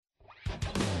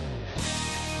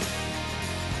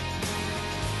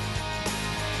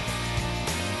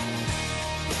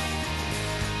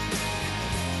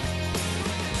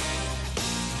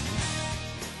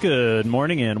Good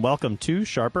morning and welcome to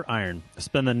Sharper Iron.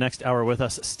 Spend the next hour with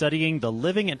us studying the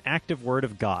living and active Word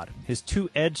of God, His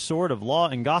two-edged sword of law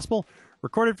and gospel,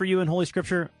 recorded for you in Holy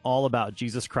Scripture, all about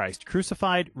Jesus Christ,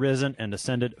 crucified, risen, and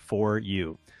ascended for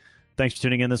you. Thanks for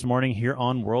tuning in this morning here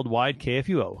on Worldwide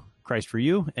KFUO. Christ for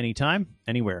you, anytime,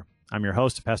 anywhere. I'm your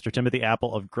host, Pastor Timothy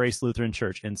Apple of Grace Lutheran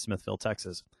Church in Smithville,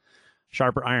 Texas.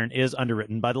 Sharper Iron is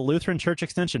underwritten by the Lutheran Church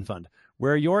Extension Fund,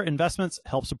 where your investments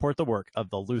help support the work of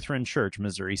the Lutheran Church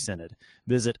Missouri Synod.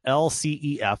 Visit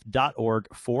lcef.org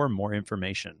for more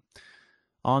information.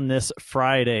 On this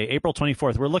Friday, April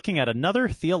 24th, we're looking at another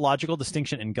theological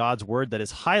distinction in God's Word that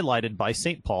is highlighted by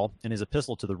St. Paul in his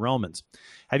epistle to the Romans.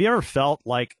 Have you ever felt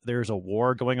like there's a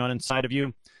war going on inside of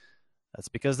you? That's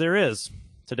because there is.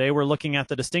 Today we're looking at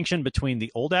the distinction between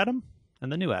the old Adam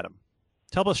and the new Adam.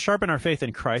 To help us sharpen our faith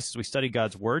in Christ as we study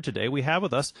God's Word today, we have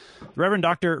with us the Reverend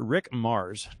Dr. Rick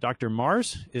Marrs. Dr.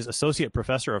 Marrs is Associate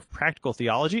Professor of Practical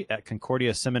Theology at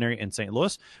Concordia Seminary in St.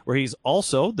 Louis, where he's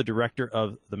also the Director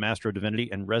of the Master of Divinity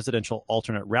and Residential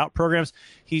Alternate Route Programs.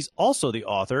 He's also the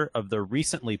author of the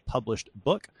recently published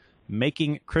book,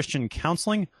 Making Christian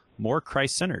Counseling More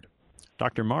Christ-Centered.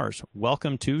 Dr. Marrs,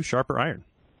 welcome to Sharper Iron.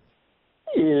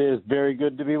 It is very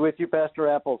good to be with you, Pastor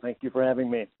Apple. Thank you for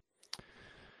having me.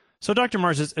 So, Dr.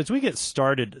 Marrs, as we get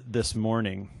started this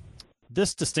morning,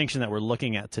 this distinction that we're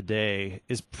looking at today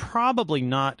is probably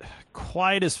not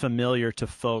quite as familiar to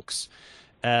folks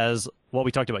as what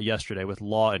we talked about yesterday with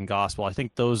law and gospel. I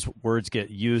think those words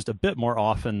get used a bit more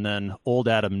often than old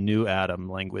Adam, new Adam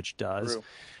language does. True.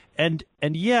 And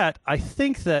yet, I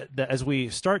think that as we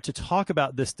start to talk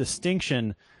about this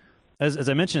distinction, as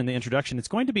I mentioned in the introduction, it's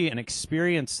going to be an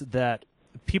experience that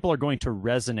people are going to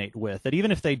resonate with, that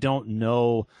even if they don't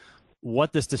know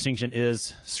what this distinction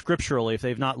is scripturally, if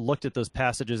they've not looked at those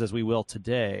passages as we will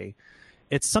today,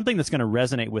 it's something that's going to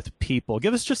resonate with people.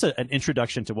 Give us just an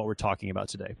introduction to what we're talking about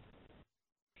today.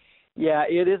 Yeah,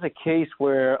 it is a case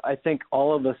where I think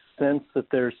all of us sense that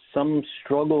there's some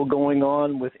struggle going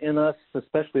on within us,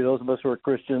 especially those of us who are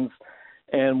Christians,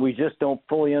 and we just don't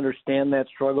fully understand that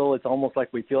struggle. It's almost like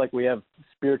we feel like we have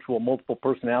spiritual multiple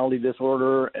personality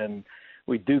disorder, and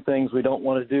we do things we don't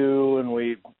want to do, and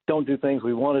we don't do things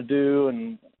we want to do,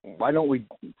 and why don't we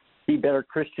be better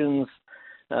Christians?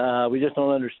 We just don't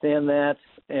understand that,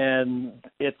 and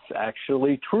it's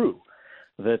actually true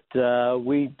that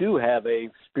we do have a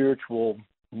spiritual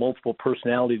multiple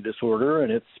personality disorder,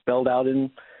 and it's spelled out in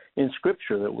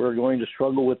Scripture that we're going to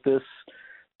struggle with this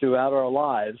throughout our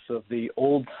lives, of the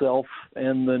old self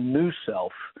and the new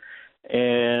self.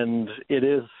 And it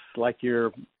is like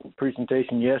your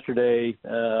presentation yesterday,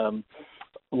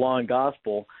 law and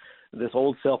gospel. This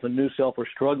old self and new self are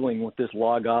struggling with this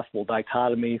law-gospel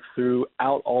dichotomy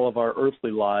throughout all of our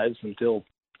earthly lives until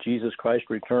Jesus Christ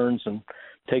returns and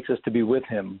takes us to be with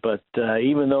him. But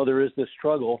even though there is this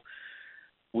struggle,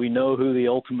 we know who the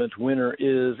ultimate winner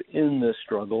is in this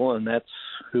struggle, and that's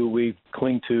who we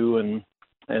cling to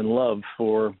and love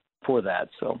for that.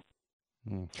 So.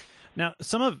 Now,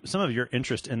 some of your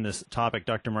interest in this topic,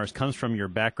 Dr. Marrs, comes from your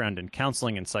background in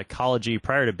counseling and psychology.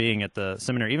 Prior to being at the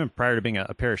seminary, even prior to being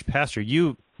a parish pastor,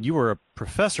 you were a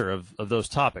professor of those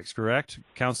topics, correct?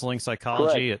 Counseling,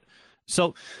 psychology. Correct.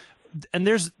 So, and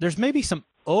there's maybe some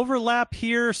overlap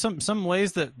here, some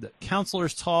ways that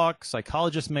counselors talk,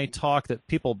 psychologists may talk, that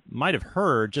people might have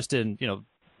heard just in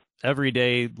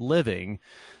everyday living,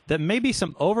 that may be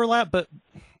some overlap, but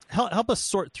help us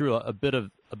sort through a bit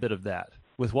of that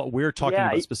with what we're talking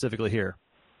about specifically here.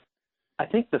 I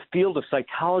think the field of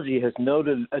psychology has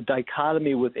noted a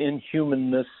dichotomy within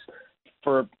humanness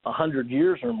for 100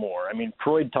 years or more. I mean,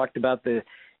 Freud talked about the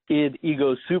id,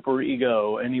 ego,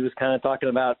 superego, and he was kind of talking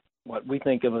about what we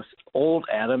think of as old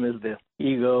Adam as the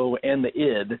ego and the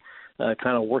id,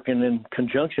 kind of working in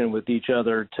conjunction with each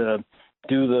other to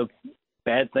do the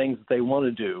bad things that they want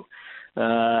to do.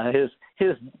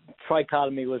 His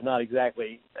trichotomy was not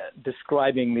exactly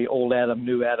describing the old Adam,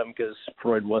 new Adam, because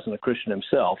Freud wasn't a Christian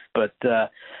himself. But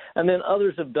and then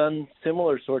others have done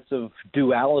similar sorts of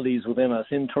dualities within us,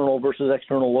 internal versus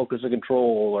external locus of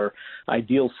control, or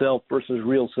ideal self versus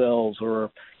real selves, or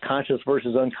conscious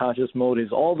versus unconscious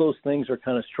motives. All those things are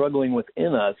kind of struggling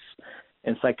within us,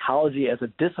 and psychology as a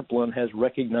discipline has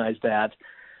recognized that.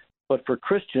 But for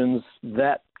Christians,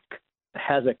 that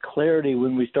has a clarity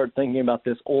when we start thinking about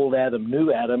this old Adam,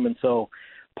 new Adam. And so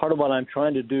part of what I'm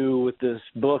trying to do with this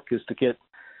book is to get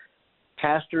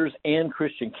pastors and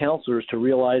Christian counselors to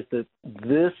realize that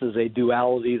this is a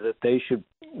duality that they should,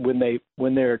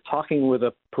 when they're talking with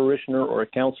a parishioner or a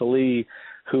counselee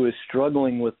who is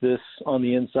struggling with this on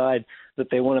the inside, that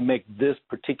they want to make this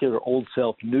particular old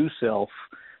self, new self,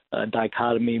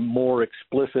 dichotomy more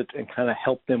explicit and kind of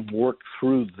help them work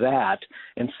through that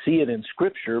and see it in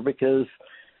Scripture, because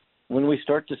when we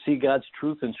start to see God's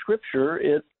truth in Scripture,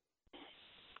 it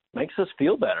makes us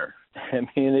feel better. I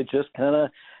mean, it just kind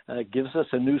of gives us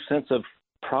a new sense of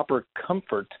proper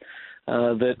comfort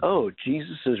that, oh,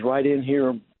 Jesus is right in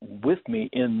here with me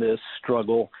in this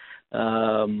struggle.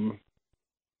 And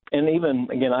even,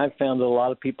 again, I've found that a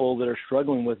lot of people that are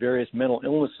struggling with various mental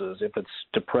illnesses, if it's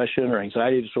depression or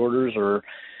anxiety disorders or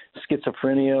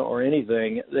schizophrenia or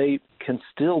anything, they can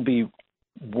still be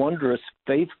wondrous,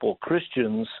 faithful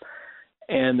Christians,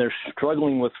 and they're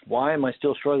struggling with, why am I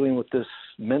still struggling with this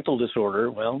mental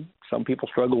disorder? Well, some people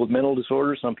struggle with mental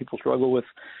disorders. Some people struggle with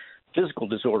physical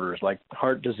disorders like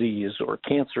heart disease or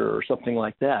cancer or something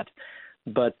like that.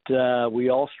 But we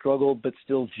all struggle, but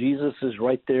still Jesus is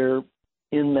right there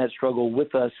in that struggle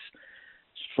with us,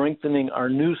 strengthening our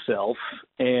new self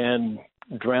and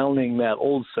drowning that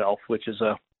old self, which is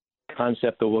a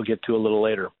concept that we'll get to a little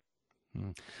later.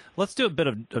 Let's do a bit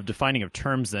of defining of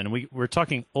terms then. We're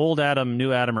talking old Adam,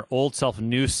 new Adam, or old self,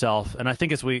 new self. And I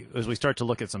think as we start to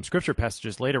look at some scripture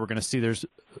passages later, we're going to see there's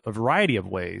a variety of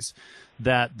ways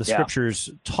that the scriptures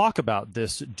talk about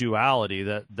this duality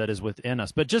that is within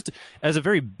us. But just as a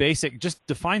very basic, just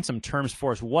define some terms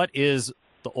for us. What is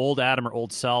the old Adam or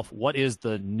old self? What is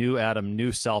the new Adam,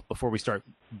 new self, before we start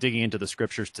digging into the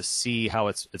scriptures to see how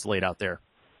it's laid out there?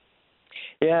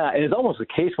 Yeah, and it's almost a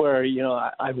case where,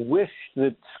 I wish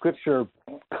that Scripture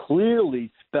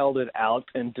clearly spelled it out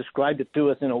and described it to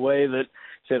us in a way that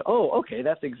said, oh, okay,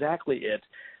 that's exactly it.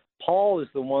 Paul is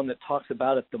the one that talks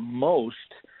about it the most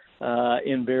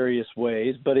in various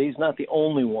ways, but he's not the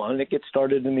only one. It gets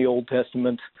started in the Old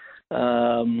Testament.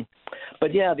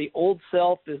 But yeah, the old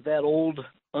self is that old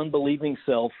unbelieving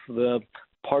self, the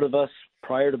part of us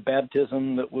prior to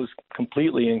baptism that was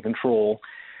completely in control.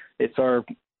 It's our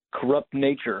corrupt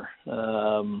nature,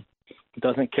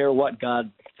 doesn't care what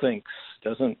God thinks,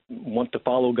 doesn't want to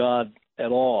follow God at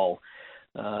all.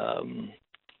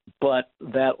 But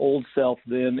that old self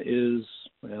then is,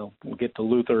 we'll get to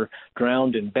Luther,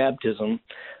 drowned in baptism,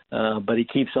 but he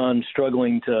keeps on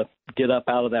struggling to get up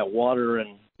out of that water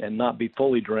and not be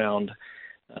fully drowned.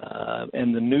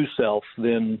 And the new self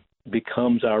then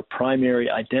becomes our primary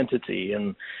identity.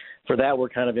 And for that, we're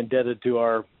kind of indebted to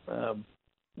our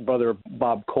brother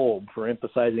Bob Kolb for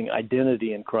emphasizing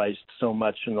identity in Christ so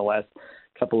much in the last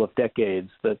couple of decades,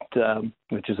 that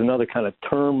which is another kind of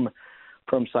term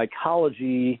from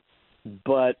psychology,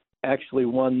 but actually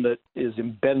one that is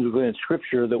embedded within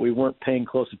Scripture that we weren't paying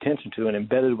close attention to, and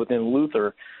embedded within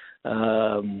Luther,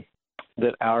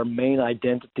 that our main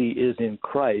identity is in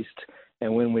Christ.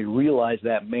 And when we realize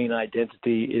that main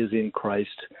identity is in Christ,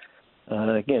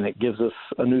 again, it gives us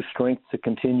a new strength to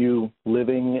continue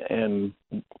living and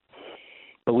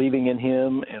believing in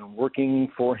Him and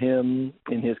working for Him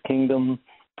in His kingdom.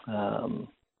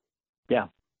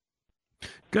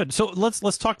 Good. So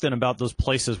let's talk then about those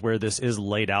places where this is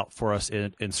laid out for us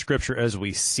in Scripture as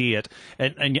we see it.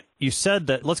 And you said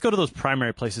that, let's go to those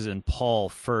primary places in Paul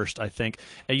first, I think.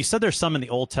 And you said there's some in the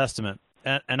Old Testament.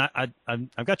 And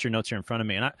I've got your notes here in front of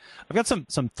me, and I've got some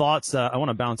thoughts that I want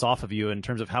to bounce off of you in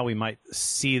terms of how we might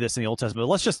see this in the Old Testament.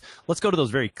 But let's go to those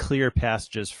very clear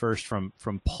passages first from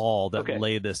Paul that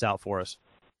lay this out for us.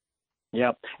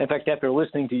 Yeah. In fact, after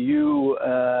listening to you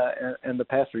and the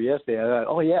pastor yesterday, I thought,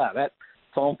 oh yeah, that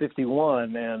Psalm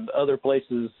 51 and other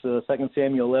places, 2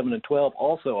 Samuel 11 and 12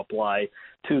 also apply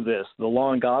to this. The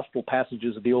law and gospel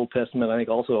passages of the Old Testament, I think,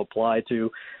 also apply to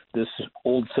this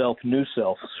old self, new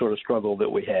self sort of struggle that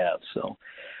we have. So,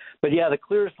 but yeah, the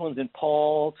clearest ones in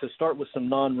Paul, to start with some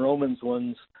non-Romans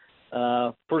ones,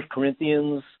 1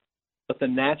 Corinthians, but the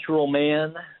natural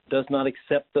man does not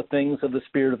accept the things of the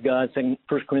Spirit of God, 1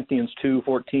 Corinthians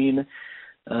 2:14,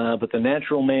 but the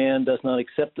natural man does not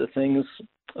accept the things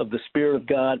of the Spirit of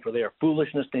God, for they are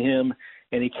foolishness to him,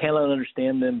 and he cannot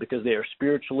understand them because they are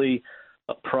spiritually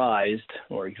apprised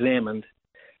or examined.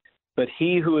 But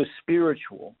he who is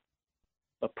spiritual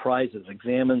apprises,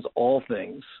 examines all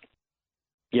things,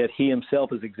 yet he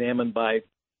himself is examined by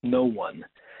no one.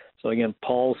 So again,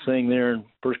 Paul's saying there in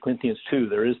 1 Corinthians 2,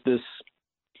 there is this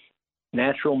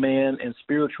natural man and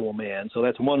spiritual man. So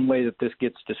that's one way that this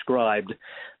gets described.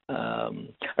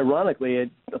 Ironically,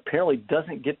 it apparently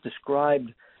doesn't get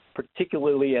described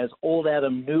particularly as old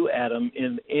Adam, new Adam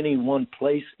in any one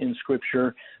place in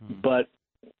Scripture, but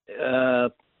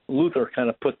Luther kind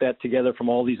of put that together from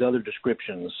all these other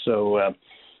descriptions. So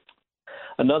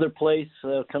another place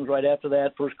comes right after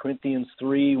that, 1 Corinthians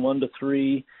 3,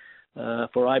 1-3,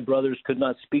 for I, brothers, could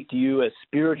not speak to you as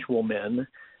spiritual men,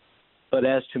 but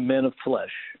as to men of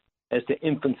flesh, as to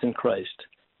infants in Christ.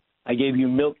 I gave you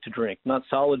milk to drink, not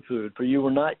solid food, for you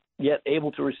were not yet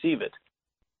able to receive it.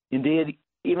 Indeed,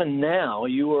 even now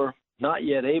you are not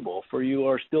yet able, for you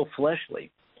are still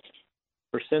fleshly.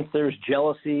 For since there is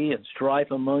jealousy and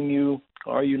strife among you,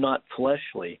 are you not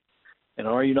fleshly? And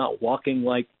are you not walking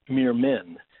like mere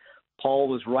men? Paul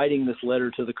was writing this letter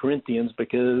to the Corinthians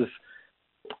because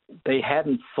they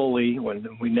hadn't fully, when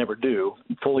we never do,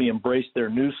 fully embraced their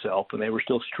new self, and they were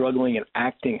still struggling and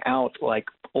acting out like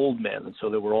old men. And so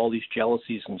there were all these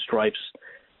jealousies and strifes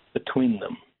between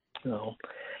them.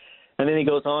 And then he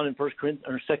goes on in 2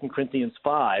 Corinthians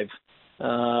 5,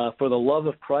 for the love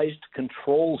of Christ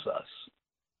controls us.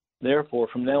 Therefore,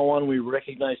 from now on, we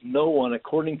recognize no one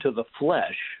according to the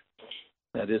flesh,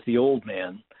 that is the old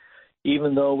man,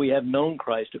 even though we have known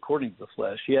Christ according to the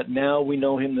flesh, yet now we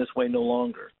know him this way no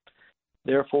longer.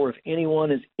 Therefore, if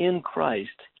anyone is in Christ,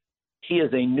 he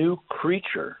is a new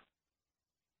creature.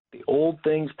 The old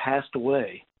things passed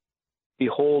away.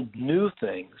 Behold, new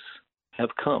things have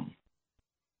come.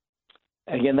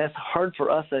 Again, that's hard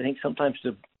for us, I think, sometimes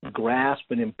to grasp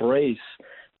and embrace,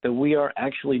 that we are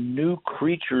actually new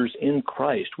creatures in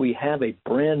Christ. We have a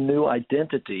brand new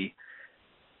identity.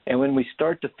 And when we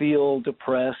start to feel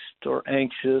depressed or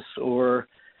anxious or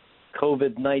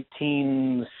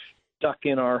COVID-19 stuck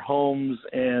in our homes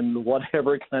and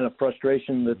whatever kind of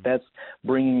frustration that's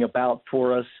bringing about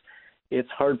for us, it's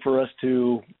hard for us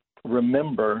to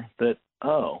remember that,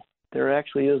 oh, there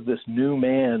actually is this new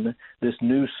man, this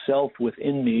new self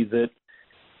within me that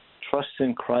trusts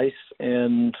in Christ.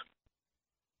 And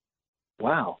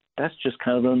wow, that's just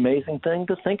kind of an amazing thing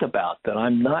to think about, that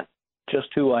I'm not just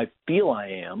who I feel I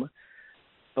am,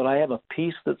 but I have a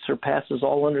peace that surpasses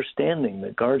all understanding,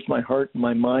 that guards my heart and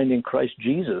my mind in Christ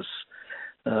Jesus,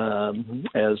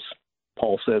 as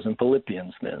Paul says in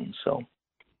Philippians then. So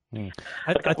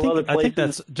I think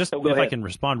that's just, if I can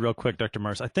respond real quick, Dr.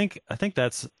 Marrs, I think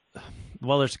that's,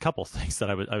 well, there's a couple things that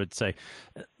I would say.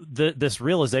 This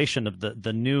realization of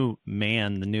the new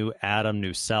man, the new Adam,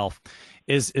 new self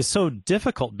is so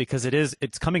difficult because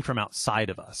it's coming from outside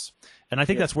of us. And I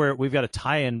think that's where we've got to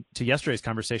tie in to yesterday's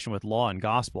conversation with law and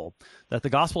gospel, that the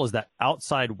gospel is that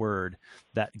outside word,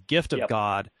 that gift of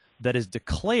God that is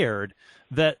declared,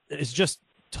 that is just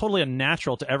totally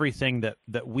unnatural to everything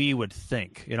that we would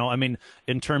think. I mean,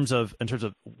 in terms of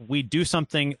we do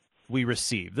something, we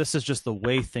receive. This is just the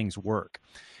way things work.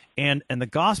 And the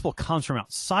gospel comes from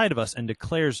outside of us and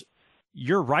declares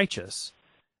you're righteous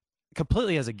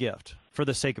completely as a gift for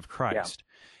the sake of Christ.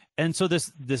 Yeah. And so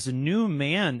this new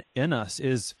man in us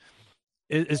is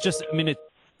just, I mean,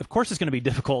 of course it's going to be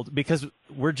difficult because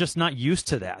we're just not used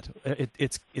to that.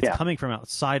 It's coming from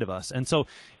outside of us. And so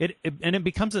it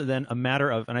becomes then a matter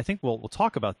of, and I think we'll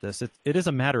talk about this, it is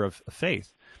a matter of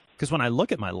faith. Because when I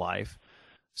look at my life,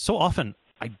 so often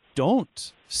I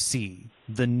don't see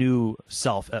the new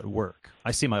self at work.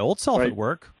 I see my old self at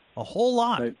work a whole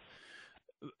lot. Right.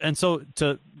 And so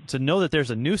to know that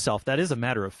there's a new self, that is a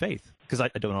matter of faith, because I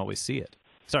don't always see it.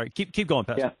 Sorry, keep going,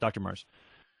 Dr. Marrs.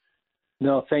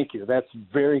 No, thank you. That's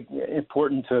very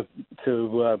important to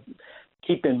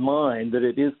keep in mind, that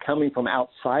it is coming from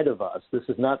outside of us. This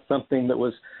is not something that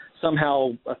was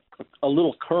somehow a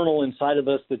little kernel inside of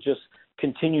us that just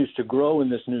continues to grow in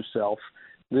this new self.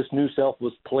 This new self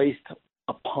was placed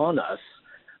upon us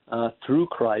through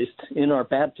Christ in our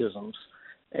baptisms.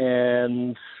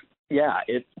 And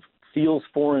it feels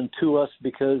foreign to us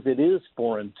because it is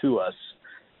foreign to us.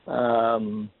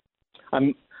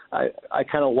 I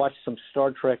kind of watched some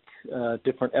Star Trek,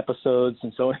 different episodes,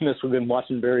 and so in this we've been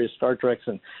watching various Star Treks,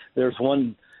 and there's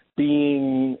one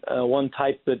being, one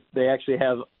type that they actually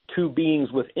have two beings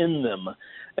within them,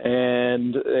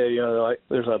 and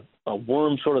there's a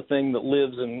worm sort of thing that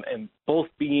lives, and both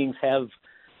beings have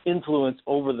influence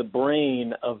over the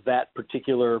brain of that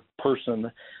particular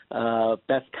person.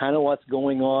 That's kind of what's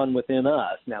going on within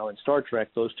us. Now in Star Trek,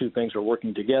 those two things are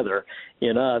working together.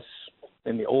 In us,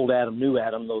 in the old Adam, new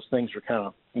Adam, those things are kind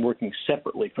of working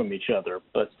separately from each other.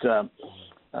 But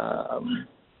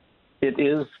it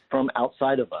is from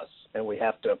outside of us, and we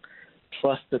have to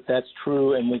trust that that's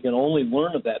true, and we can only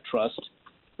learn of that trust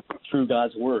through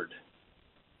God's Word.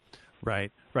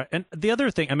 Right. And the other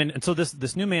thing, I mean, and so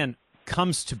this new man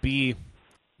comes to be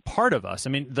part of us.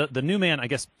 I mean, the new man, I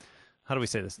guess, how do we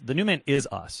say this? The new man is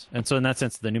us. And so in that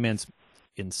sense, the new man's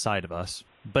inside of us,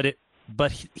 but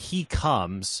he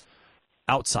comes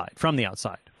outside, from the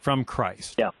outside, from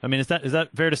Christ. Yeah. I mean, is that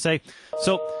fair to say?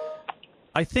 So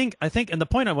I think, and the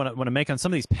point I want to make on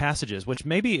some of these passages, which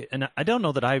maybe, and I don't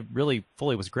know that I really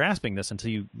fully was grasping this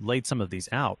until you laid some of these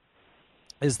out,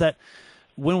 is that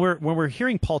when we're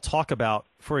hearing Paul talk about,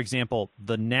 for example,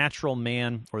 the natural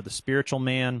man or the spiritual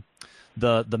man,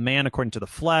 the man according to the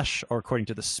flesh or according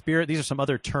to the spirit, these are some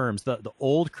other terms. The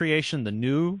old creation, the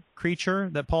new creature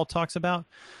that Paul talks about,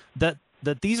 that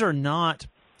these are not.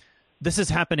 This is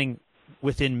happening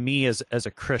within me as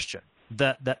a Christian.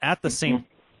 That at the same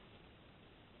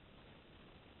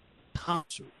time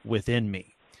within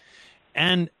me,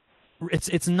 and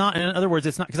it's not. In other words,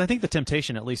 it's not, because I think the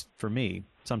temptation, at least for me,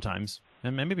 sometimes,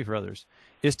 and maybe for others,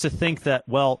 is to think that,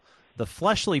 well, the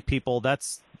fleshly people,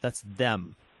 that's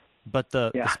them, but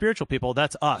the spiritual people,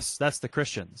 that's us, that's the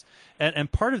Christians, and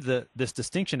part of this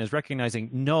distinction is recognizing,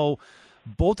 no,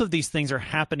 both of these things are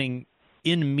happening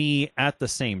in me at the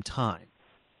same time.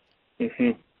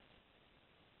 Mm-hmm.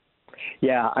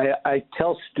 Yeah, I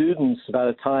tell students about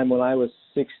a time when I was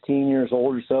 16 years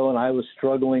old or so, and I was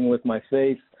struggling with my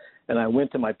faith, and I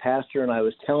went to my pastor and I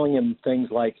was telling him things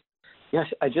like, yes,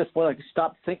 I just want to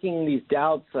stop thinking these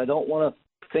doubts. I don't want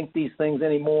to think these things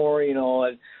anymore.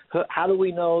 How do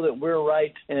we know that we're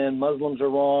right and Muslims are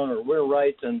wrong, or we're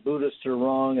right and Buddhists are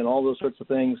wrong, and all those sorts of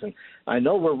things? And I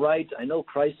know we're right. I know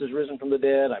Christ has risen from the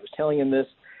dead. I was telling him this.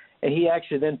 And he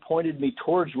actually then pointed me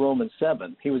towards Romans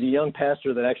 7. He was a young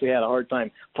pastor that actually had a hard time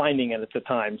finding it at the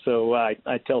time. So I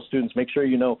tell students, make sure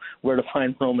you know where to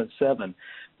find Romans 7.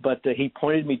 But he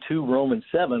pointed me to Romans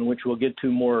 7, which we'll get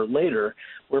to more later,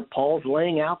 where Paul's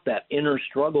laying out that inner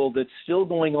struggle that's still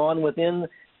going on within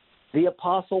the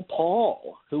Apostle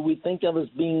Paul, who we think of as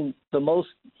being the most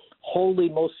holy,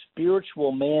 most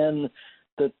spiritual man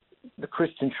that the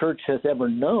Christian church has ever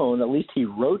known. At least he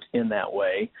wrote in that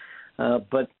way.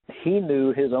 But he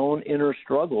knew his own inner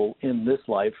struggle in this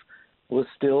life was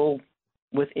still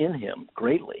within him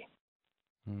greatly.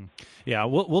 Yeah,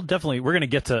 we'll definitely, we're going to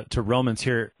get to Romans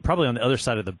here, probably on the other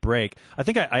side of the break. I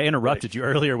think I interrupted you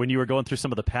earlier when you were going through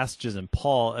some of the passages in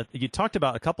Paul. You talked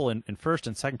about a couple in 1st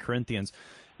and 2nd Corinthians.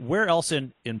 Where else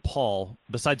in Paul,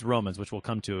 besides Romans, which we'll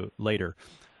come to later,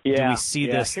 do we see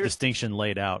this distinction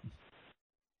laid out?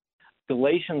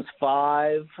 Galatians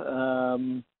 5,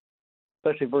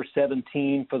 especially verse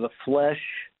 17, for the flesh,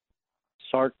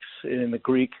 sarx in the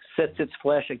Greek, sets its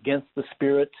flesh against the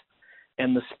spirit,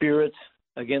 and the spirit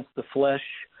against the flesh.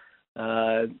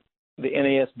 The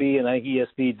NASB and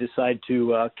ESV decide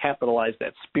to capitalize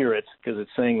that spirit because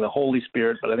it's saying the Holy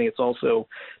Spirit, but I think it's also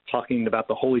talking about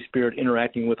the Holy Spirit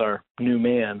interacting with our new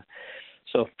man.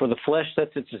 So for the flesh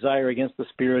sets its desire against the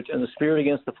spirit, and the spirit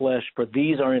against the flesh, for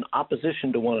these are in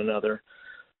opposition to one another,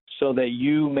 so that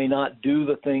you may not do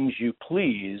the things you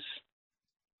please,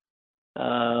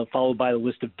 followed by the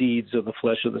list of deeds of the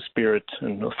flesh of the Spirit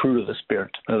and the fruit of the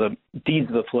Spirit, the deeds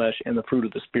of the flesh and the fruit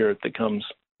of the Spirit that comes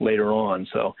later on.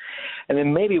 So, and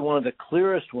then maybe one of the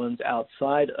clearest ones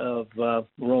outside of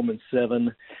Romans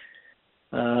 7,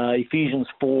 Ephesians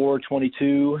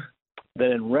 4:22,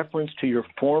 that in reference to your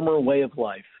former way of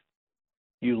life,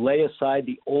 you lay aside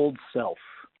the old self,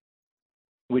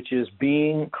 which is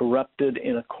being corrupted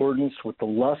in accordance with the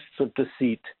lusts of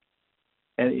deceit,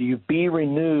 and you be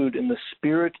renewed in the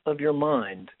spirit of your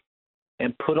mind,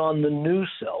 and put on the new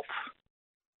self,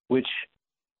 which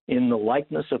in the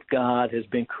likeness of God has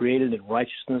been created in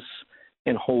righteousness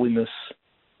and holiness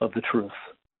of the truth.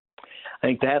 I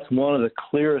think that's one of the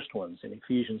clearest ones in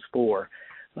Ephesians 4,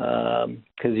 because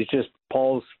it's just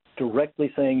Paul's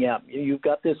directly saying, yeah, you've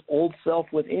got this old self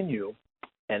within you,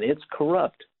 and it's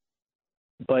corrupt,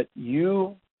 but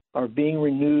you are being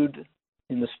renewed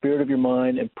in the spirit of your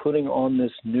mind and putting on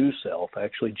this new self.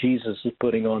 Actually, Jesus is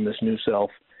putting on this new self,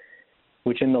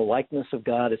 which in the likeness of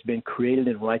God has been created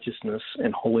in righteousness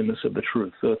and holiness of the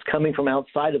truth. So it's coming from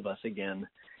outside of us again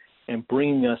and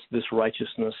bringing us this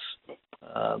righteousness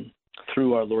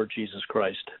through our Lord Jesus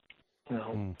Christ.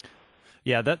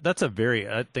 Yeah, that's a very,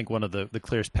 I think, one of the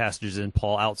clearest passages in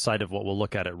Paul outside of what we'll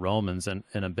look at Romans in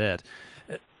a bit.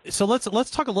 So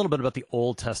let's talk a little bit about the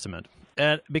Old Testament,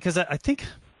 because I think,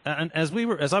 and as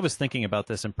I was thinking about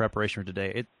this in preparation for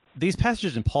today, these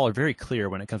passages in Paul are very clear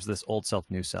when it comes to this old self,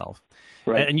 new self.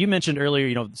 Right. And you mentioned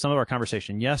earlier, some of our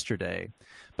conversation yesterday,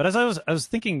 but as I was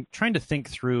thinking, trying to think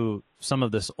through some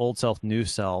of this old self, new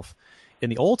self in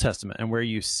the Old Testament and where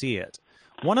you see it.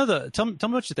 Tell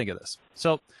me what you think of this.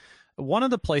 So one of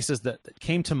the places that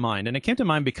came to mind, and it came to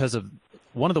mind because of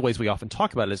one of the ways we often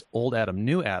talk about it is old Adam,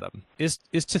 new Adam, is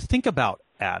to think about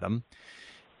Adam.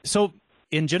 So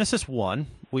in Genesis 1,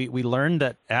 we learned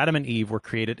that Adam and Eve were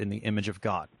created in the image of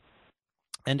God.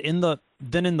 And in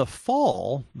the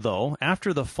fall, though,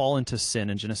 after the fall into sin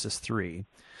in Genesis 3,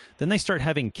 then they start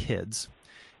having kids.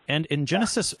 And in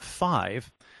Genesis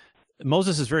 5,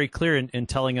 Moses is very clear in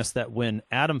telling us that when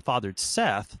Adam fathered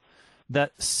Seth,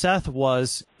 that Seth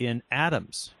was in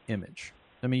Adam's image.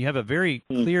 I mean, you have a very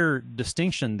clear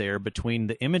distinction there between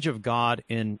the image of God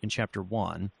in chapter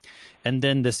 1 and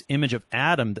then this image of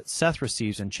Adam that Seth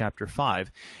receives in chapter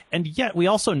 5. And yet we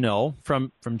also know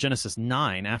from Genesis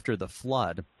 9, after the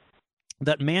flood,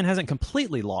 that man hasn't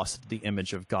completely lost the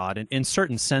image of God in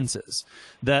certain senses,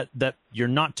 that you're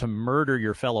not to murder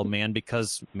your fellow man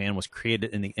because man was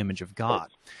created in the image of God.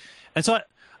 And so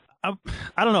I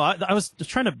don't know, I was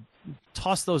just trying to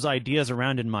toss those ideas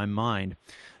around in my mind.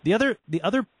 The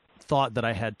other thought that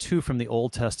I had too from the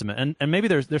Old Testament, and maybe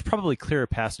there's probably clearer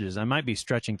passages. I might be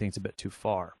stretching things a bit too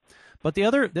far. But the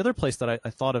other place that I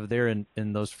thought of there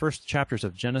in those first chapters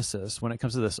of Genesis, when it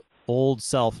comes to this old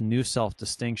self, new self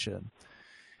distinction,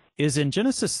 is in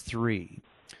Genesis 3,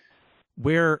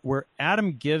 where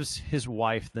Adam gives his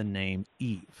wife the name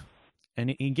Eve.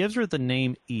 And he gives her the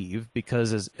name Eve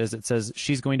because, as it says,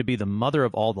 she's going to be the mother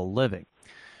of all the living.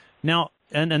 Now,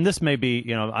 and this may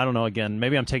be, I don't know, again,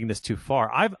 maybe I'm taking this too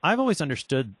far. I've always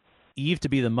understood Eve to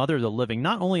be the mother of the living,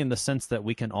 not only in the sense that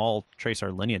we can all trace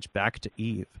our lineage back to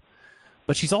Eve,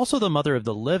 but she's also the mother of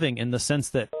the living in the sense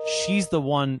that she's the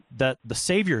one that the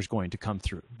Savior is going to come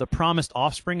through. The promised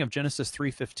offspring of Genesis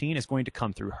 3:15 is going to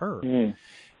come through her. And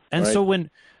right. So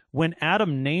when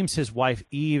Adam names his wife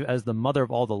Eve as the mother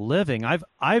of all the living,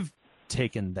 I've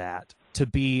taken that to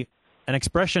be an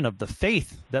expression of the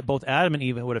faith that both Adam and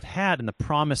Eve would have had in the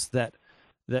promise that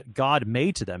God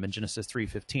made to them in Genesis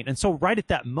 3:15. And so right at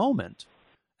that moment,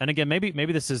 and again,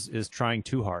 maybe this is trying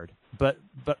too hard, but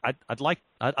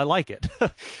I like it.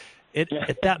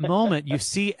 At that moment, you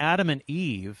see Adam and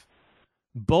Eve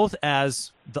both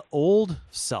as the old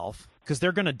self, because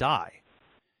they're going to die.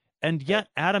 And yet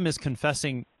Adam is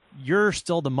confessing, you're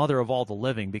still the mother of all the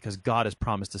living because God has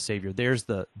promised a Savior. There's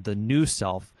the new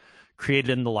self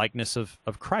created in the likeness of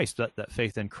Christ, that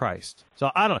faith in Christ. So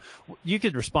I don't know. You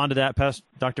could respond to that, Pastor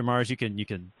Dr. Mars. You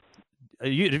can.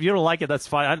 If you don't like it, that's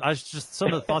fine. I just some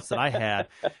of the thoughts that I had,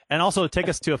 and also take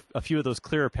us to a few of those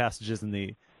clearer passages in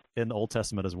the Old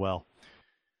Testament as well.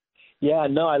 Yeah,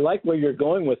 no, I like where you're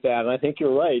going with that, and I think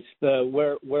you're right.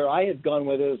 Where I had gone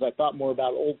with it is I thought more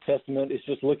about Old Testament is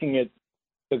just looking at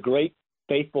the great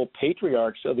faithful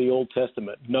patriarchs of the Old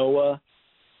Testament: Noah,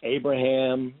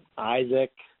 Abraham,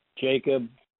 Isaac, Jacob,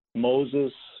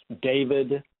 Moses,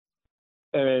 David.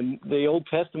 And the Old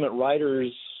Testament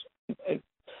writers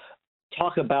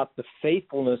talk about the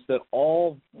faithfulness that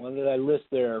all, what did I list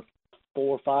there,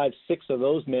 4, 5, 6 of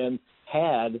those men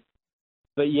had.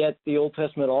 But yet the Old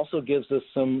Testament also gives us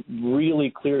some really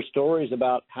clear stories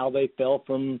about how they fell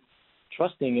from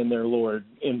trusting in their Lord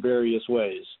in various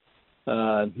ways.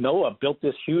 Noah built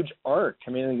this huge ark.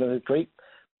 I mean, it was great,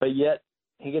 but yet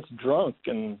he gets drunk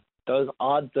and does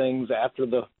odd things after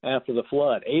the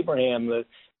flood. Abraham, the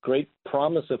great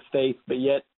promise of faith, but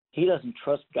yet he doesn't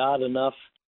trust God enough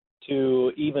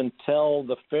to even tell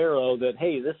the Pharaoh that,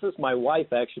 hey, this is my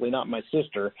wife, actually, not my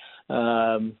sister.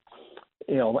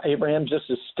 Abraham just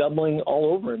is stumbling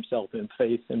all over himself in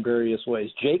faith in various ways.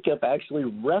 Jacob actually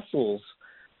wrestles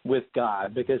with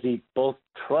God because he both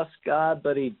trusts God,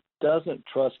 but he doesn't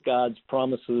trust God's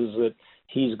promises that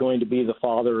he's going to be the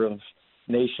father of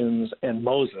nations. And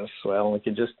Moses, well, we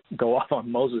can just go off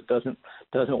on Moses, doesn't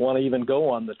want to even go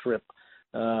on the trip.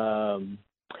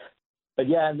 But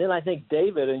yeah, and then I think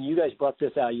David, and you guys brought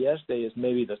this out yesterday, is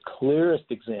maybe the clearest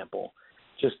example.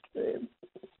 Just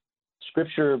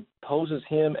Scripture poses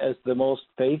him as the most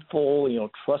faithful,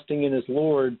 trusting in his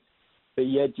Lord, but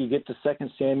yet you get to 2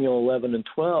 Samuel 11 and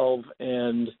 12,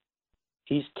 and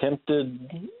he's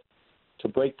tempted to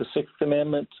break the 6th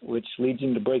commandment, which leads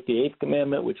him to break the 8th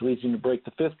commandment, which leads him to break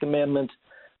the 5th commandment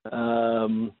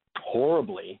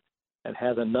horribly, and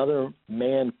has another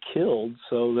man killed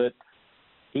so that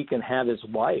he can have his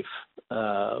wife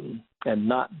and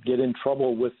not get in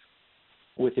trouble with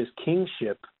his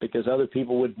kingship, because other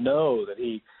people would know that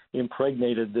he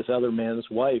impregnated this other man's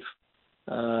wife.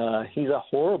 He's a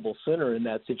horrible sinner in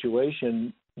that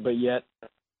situation, but yet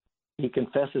he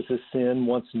confesses his sin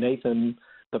once Nathan,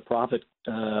 the prophet,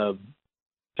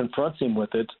 confronts him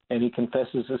with it, and he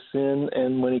confesses his sin,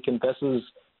 and when he confesses,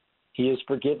 he is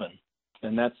forgiven.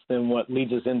 And that's then what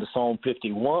leads us into Psalm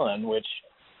 51, which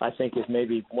I think is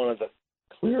maybe one of the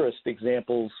clearest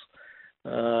examples,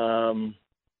 starting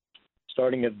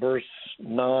at verse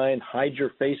 9, hide your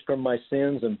face from my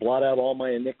sins and blot out all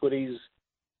my iniquities.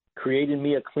 Create in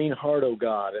me a clean heart, O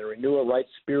God, and renew a right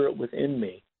spirit within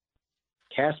me.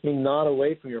 Cast me not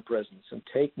away from your presence, and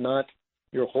take not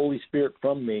your Holy Spirit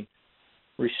from me.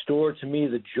 Restore to me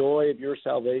the joy of your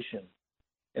salvation,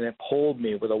 and uphold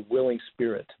me with a willing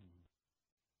spirit.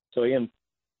 So again,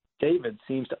 David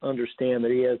seems to understand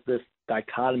that he has this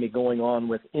dichotomy going on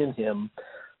within him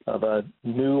of a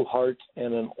new heart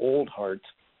and an old heart,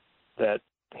 that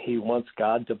he wants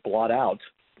God to blot out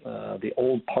the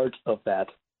old part of that,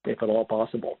 if at all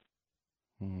possible.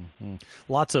 Mm-hmm.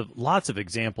 Lots of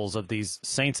examples of these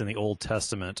saints in the Old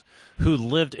Testament who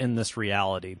lived in this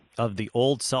reality of the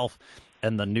old self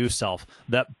and the new self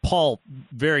that Paul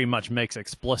very much makes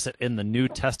explicit in the New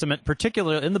Testament,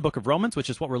 particularly in the book of Romans, which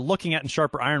is what we're looking at in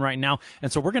Sharper Iron right now.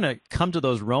 And so we're going to come to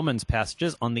those Romans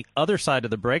passages on the other side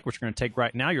of the break, which we're going to take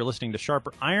right now. You're listening to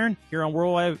Sharper Iron here on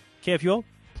Worldwide KFUO.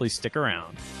 Please stick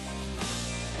around.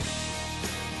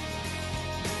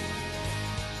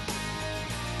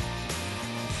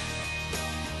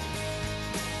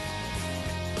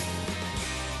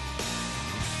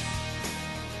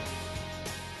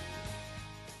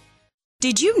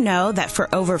 Did you know that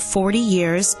for over 40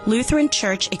 years, Lutheran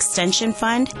Church Extension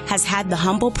Fund has had the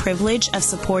humble privilege of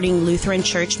supporting Lutheran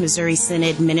Church Missouri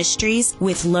Synod ministries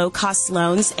with low-cost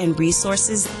loans and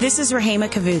resources? This is Rahema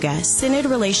Kavuga, Synod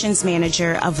Relations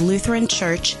Manager of Lutheran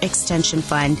Church Extension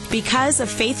Fund. Because of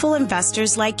faithful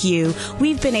investors like you,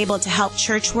 we've been able to help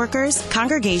church workers,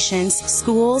 congregations,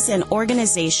 schools, and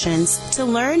organizations. To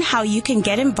learn how you can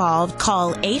get involved,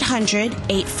 call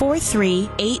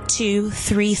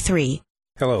 800-843-8233.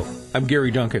 Hello, I'm Gary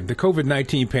Duncan. The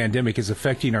COVID-19 pandemic is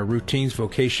affecting our routines,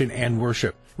 vocation, and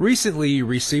worship. Recently, you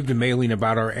received a mailing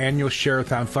about our annual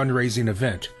Share-a-thon fundraising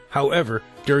event. However,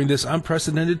 during this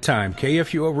unprecedented time,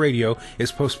 KFUO Radio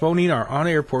is postponing our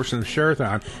on-air portion of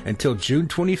Share-a-thon until June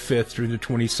 25th through the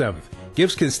 27th.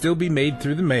 Gifts can still be made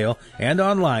through the mail and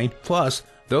online, plus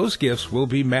those gifts will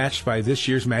be matched by this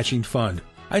year's matching fund.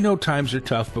 I know times are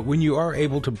tough, but when you are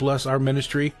able to bless our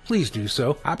ministry, please do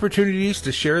so. Opportunities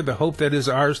to share the hope that is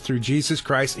ours through Jesus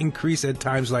Christ increase at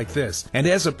times like this. And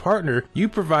as a partner, you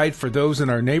provide for those in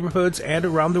our neighborhoods and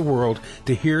around the world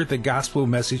to hear the gospel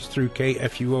message through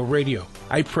KFUO Radio.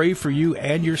 I pray for you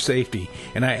and your safety,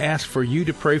 and I ask for you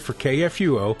to pray for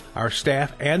KFUO, our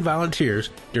staff, and volunteers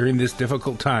during this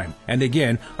difficult time. And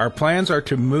again, our plans are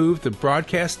to move the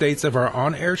broadcast dates of our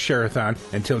on-air Share-a-thon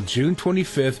until June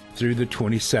 25th through the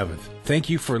 27th. Thank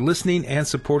you for listening and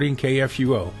supporting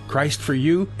KFUO. Christ for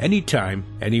you, anytime,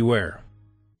 anywhere.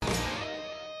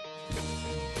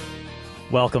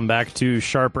 Welcome back to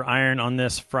Sharper Iron on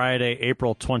this Friday,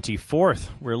 April 24th.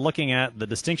 We're looking at the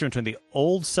distinction between the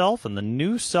old self and the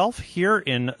new self here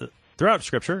throughout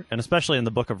Scripture, and especially in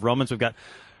the book of Romans. We've got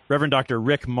Reverend Dr.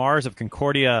 Rick Mars of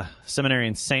Concordia Seminary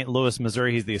in St. Louis,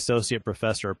 Missouri. He's the Associate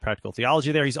Professor of Practical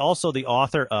Theology there. He's also the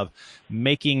author of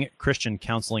Making Christian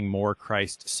Counseling More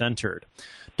Christ-Centered.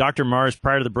 Dr. Mars,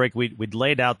 prior to the break, we'd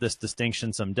laid out this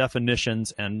distinction, some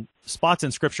definitions and spots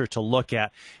in Scripture to look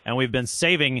at, and we've been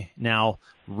saving now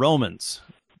Romans.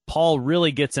 Paul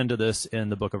really gets into this in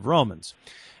the book of Romans.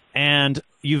 And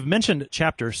you've mentioned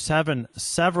chapter 7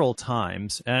 several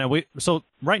times, and so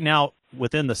right now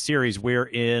within the series we're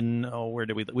in. Where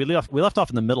did we left off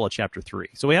in the middle of chapter 3,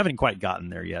 so we haven't quite gotten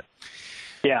there yet.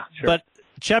 Yeah, sure. But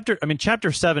chapter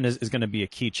 7 is going to be a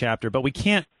key chapter, but we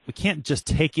can't just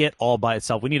take it all by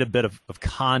itself. We need a bit of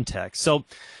context. So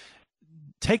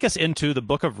take us into the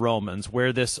book of Romans,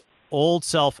 where this old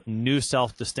self, new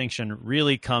self distinction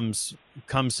really comes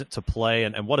to play,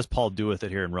 and what does Paul do with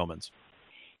it here in Romans?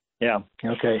 Yeah.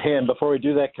 Okay. Hey, and before we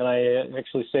do that, can I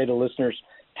actually say to listeners,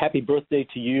 happy birthday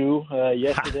to you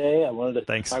yesterday. I wanted to.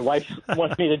 Thanks. My wife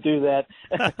wanted me to do that.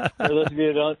 For those of you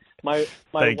who don't, my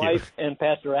wife and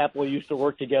Pastor Apple used to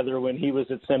work together when he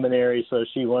was at seminary, so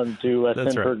she wanted to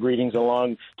send her greetings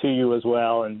along to you as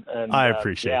well. And I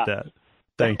appreciate that.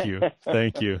 Thank you.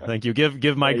 Thank you. Thank you.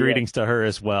 Give my greetings to her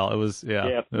as well. It was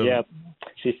Yeah.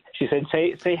 She said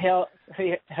say hello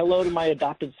to my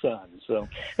adopted son. So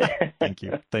Thank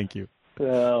you.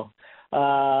 So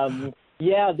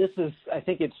this is, I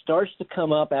think it starts to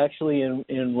come up actually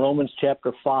in Romans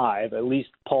chapter 5. At least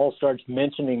Paul starts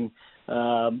mentioning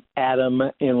Adam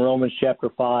in Romans chapter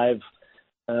 5,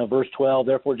 verse 12.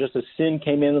 Therefore, just as sin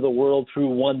came into the world through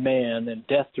one man, and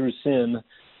death through sin,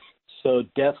 so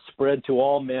death spread to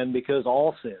all men because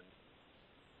all sinned.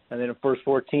 And then in verse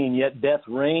 14, yet death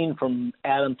reigned from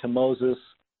Adam to Moses,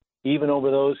 even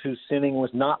over those whose sinning was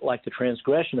not like the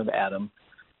transgression of Adam,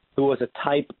 who was a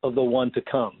type of the one to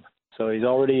come. So he's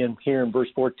already here in verse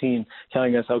 14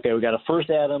 telling us, okay, we got a first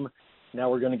Adam,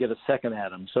 now we're going to get a second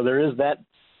Adam. So there is that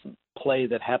play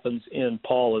that happens in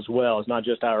Paul as well. It's not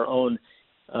just our own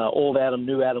old Adam,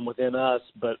 new Adam within us,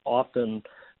 but often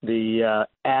the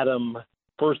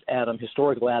first Adam,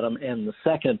 historical Adam, and the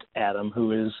second Adam,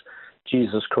 who is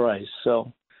Jesus Christ.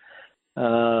 So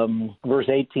verse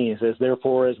 18 says,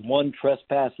 therefore, as one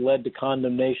trespass led to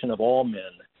condemnation of all men,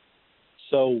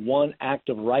 So one act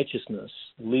of righteousness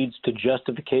leads to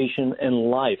justification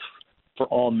and life for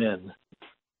all men.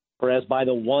 For as by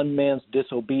the one man's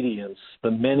disobedience the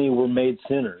many were made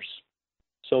sinners,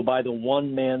 so by the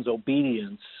one man's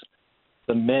obedience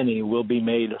the many will be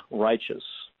made righteous.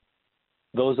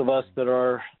 Those of us that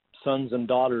are sons and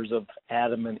daughters of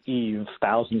Adam and Eve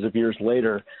thousands of years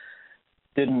later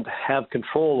didn't have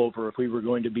control over if we were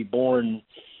going to be born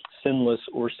sinless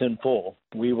or sinful.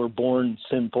 We were born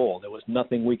sinful. There was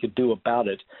nothing we could do about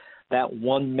it. That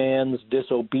one man's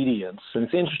disobedience. And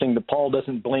it's interesting that Paul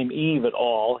doesn't blame Eve at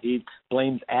all. He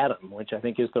blames Adam, which I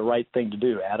think is the right thing to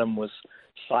do. Adam was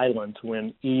silent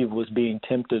when Eve was being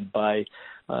tempted by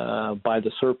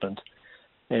the serpent.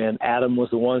 And Adam was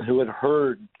the one who had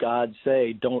heard God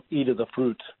say, don't eat of the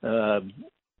fruit.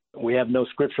 We have no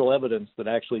scriptural evidence that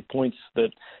actually points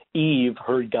that Eve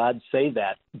heard God say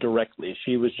that directly.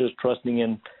 She was just trusting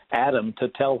in Adam to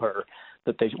tell her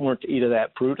that they weren't to eat of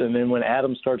that fruit. And then when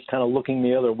Adam starts kind of looking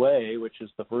the other way, which is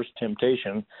the first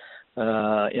temptation, in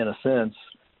a sense,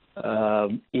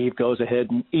 Eve goes ahead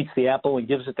and eats the apple and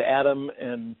gives it to Adam.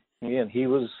 And again, he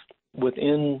was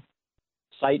within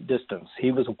sight distance.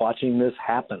 He was watching this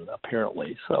happen,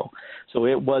 apparently. So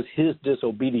it was his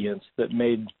disobedience that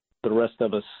made the rest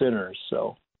of us sinners.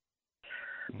 So,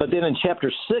 but then in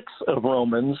chapter 6 of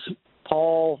Romans,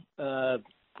 Paul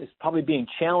is probably being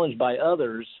challenged by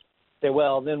others. Say,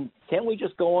 well, then can't we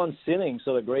just go on sinning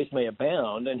so that grace may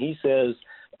abound? And he says,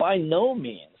 by no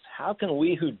means. How can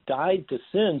we who died to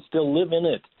sin still live in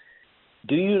it?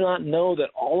 Do you not know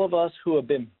that all of us who have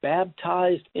been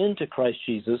baptized into Christ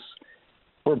Jesus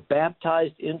were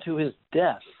baptized into his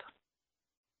death?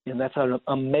 And that's an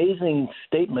amazing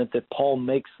statement that Paul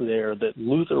makes there that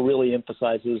Luther really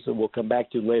emphasizes, and we'll come back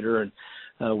to later. And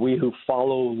we who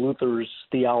follow Luther's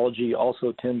theology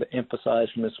also tend to emphasize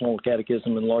from the Small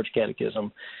Catechism and Large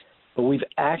Catechism. But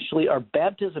our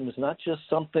baptism is not just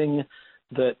something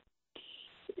that,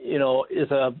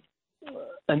 is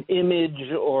an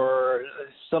image or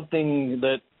something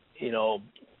that,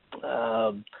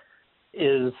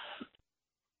 is,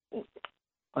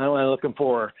 I don't know what I'm looking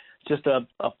for, just a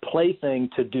plaything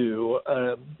to do.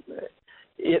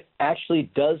 It actually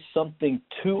does something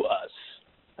to us.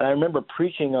 I remember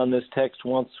preaching on this text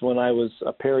once when I was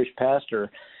a parish pastor,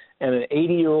 and an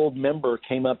 80-year-old member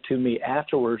came up to me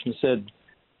afterwards and said,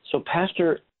 so,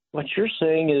 Pastor, what you're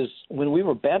saying is when we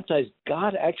were baptized,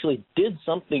 God actually did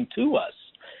something to us.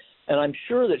 And I'm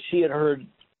sure that she had heard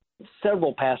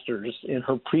several pastors in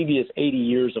her previous 80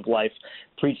 years of life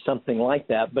preach something like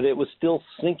that, but it was still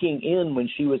sinking in when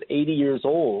she was 80 years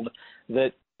old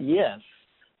that, yes,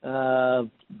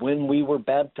 when we were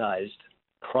baptized,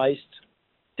 Christ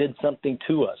did something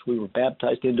to us. We were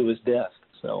baptized into his death.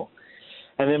 So,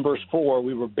 and then verse 4,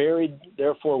 we were buried,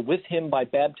 therefore, with him by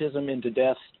baptism into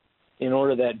death, in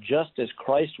order that just as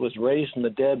Christ was raised from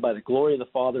the dead by the glory of the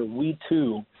Father, we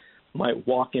too might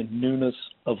walk in newness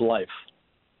of life.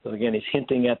 So again, he's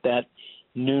hinting at that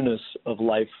newness of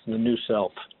life, the new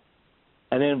self.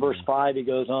 And then in verse 5, he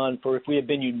goes on, for if we have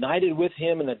been united with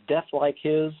him in a death like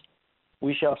his,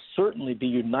 we shall certainly be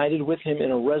united with him in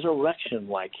a resurrection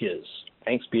like his.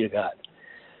 Thanks be to God.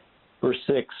 Verse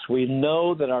 6, we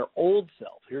know that our old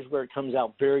self, here's where it comes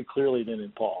out very clearly then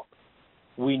in Paul,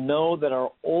 we know that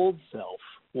our old self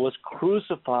was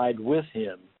crucified with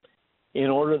him in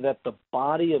order that the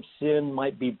body of sin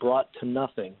might be brought to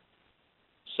nothing,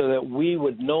 so that we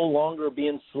would no longer be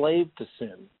enslaved to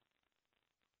sin.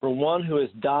 For one who has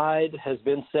died has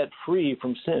been set free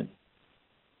from sin.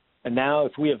 And now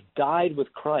if we have died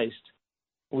with Christ,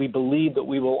 we believe that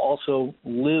we will also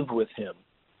live with him.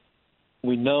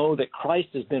 We know that Christ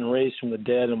has been raised from the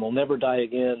dead and will never die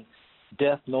again.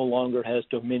 Death no longer has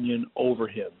dominion over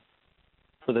him.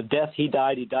 For the death he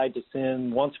died to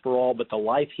sin once for all, but the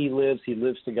life he lives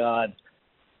to God.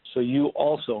 So you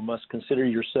also must consider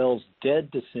yourselves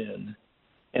dead to sin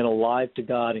and alive to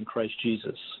God in Christ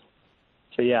Jesus.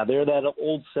 So yeah, there that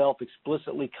old self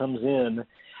explicitly comes in.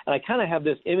 And I kind of have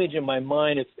this image in my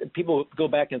mind. If people go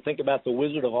back and think about the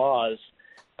Wizard of Oz,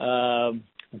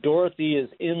 Dorothy is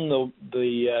in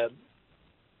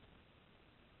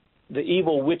the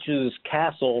evil witch's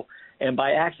castle, and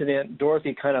by accident,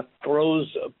 Dorothy kind of throws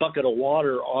a bucket of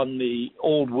water on the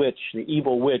old witch, the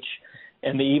evil witch,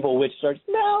 and the evil witch starts,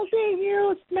 melting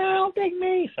you, it's melting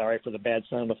me. Sorry for the bad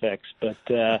sound effects, but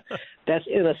that's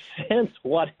in a sense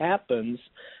what happens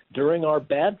during our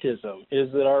baptism,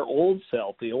 is that our old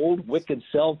self, the old wicked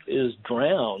self, is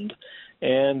drowned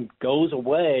and goes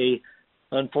away.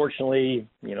 Unfortunately,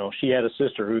 she had a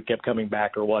sister who kept coming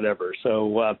back or whatever.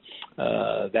 So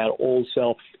that old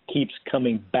self keeps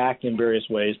coming back in various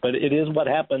ways. But it is what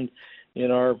happened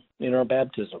in our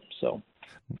baptism. So.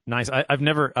 Nice. I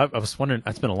was wondering,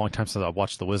 it's been a long time since I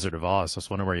watched The Wizard of Oz. So I was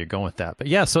wondering where you're going with that. But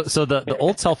yeah, so the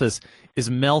old self is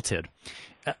melted.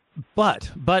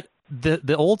 But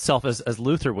the old self, as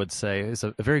Luther would say, is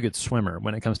a very good swimmer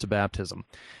when it comes to baptism.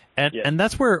 And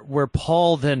that's where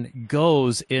Paul then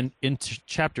goes into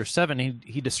chapter 7.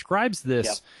 He describes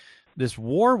this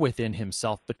war within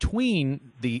himself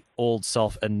between the old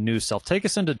self and new self. Take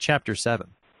us into chapter 7.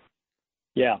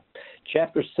 Yeah.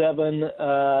 Chapter 7,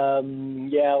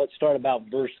 let's start about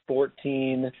verse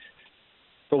 14.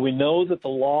 For we know that the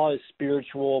law is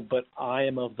spiritual, but I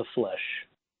am of the flesh,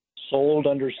 sold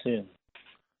under sin.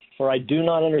 For I do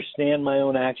not understand my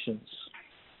own actions.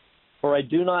 For I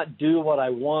do not do what I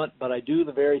want, but I do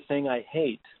the very thing I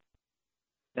hate.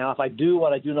 Now, if I do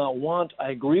what I do not want, I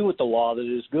agree with the law that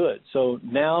it is good. So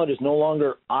now it is no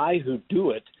longer I who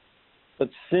do it, but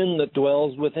sin that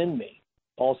dwells within me.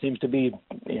 Paul seems to be,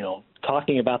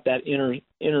 talking about that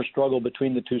inner struggle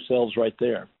between the two selves right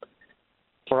there.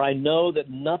 For I know that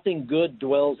nothing good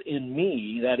dwells in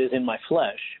me, that is, in my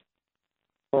flesh.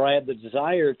 For I have the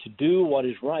desire to do what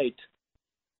is right,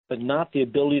 but not the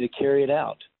ability to carry it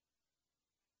out.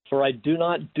 For I do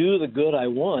not do the good I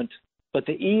want, but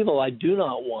the evil I do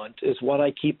not want is what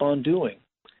I keep on doing.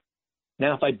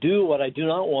 Now, if I do what I do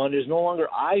not want, it is no longer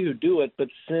I who do it, but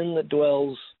sin that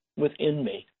dwells within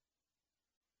me.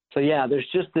 So, there's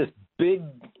just this big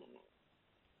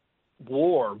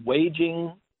war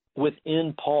waging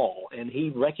within Paul, and he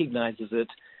recognizes it.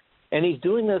 And he's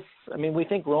doing this, we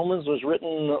think Romans was written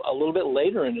a little bit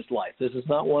later in his life. This is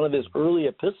not one of his early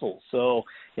epistles. So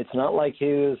it's not like he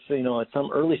was, at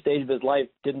some early stage of his life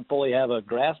didn't fully have a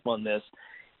grasp on this.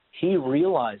 He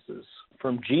realizes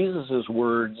from Jesus'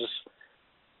 words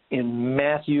in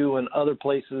Matthew and other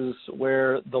places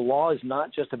where the law is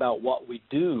not just about what we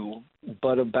do,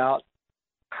 but about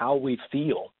how we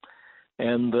feel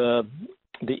and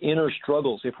the inner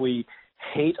struggles. If we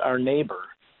hate our neighbor,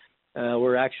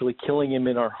 we're actually killing him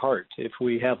in our heart. If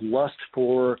we have lust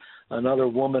for another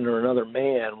woman or another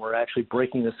man, we're actually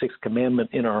breaking the sixth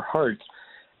commandment in our hearts.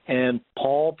 And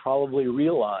Paul probably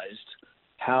realized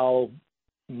how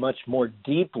much more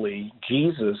deeply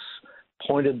Jesus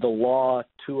pointed the law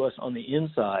to us on the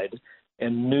inside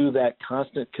and knew that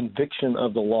constant conviction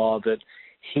of the law that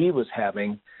he was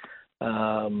having.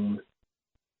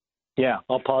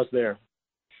 I'll pause there.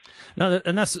 No,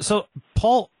 and that's so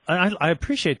Paul. I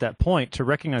appreciate that point, to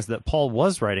recognize that Paul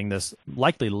was writing this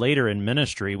likely later in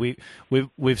ministry.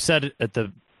 We've said at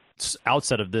the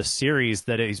outset of this series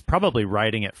that he's probably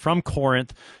writing it from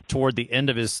Corinth toward the end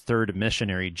of his third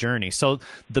missionary journey. So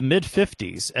the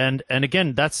mid-50s, and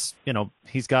again, that's,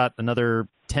 he's got another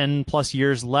 10 plus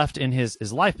years left in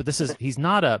his life, but he's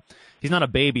not a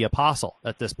baby apostle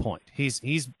at this point.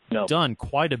 He's done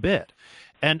quite a bit,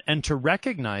 and to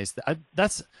recognize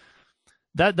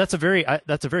that's a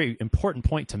very important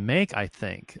point to make. I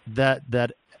think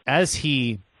that as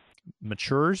he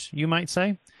matures, you might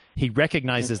say, he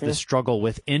recognizes the struggle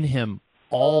within him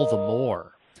all the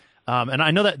more. And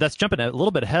I know that's jumping a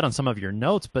little bit ahead on some of your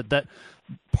notes, but that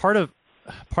part of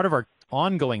our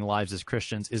ongoing lives as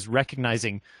Christians is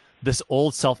recognizing this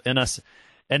old self in us.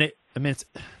 And it's,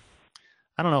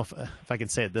 I don't know if I can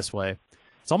say it this way.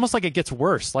 It's almost like it gets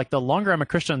worse. Like the longer I'm a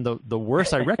Christian, the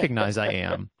worse I recognize I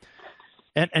am.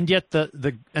 And yet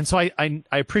and so I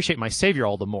appreciate my Savior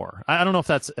all the more. I don't know if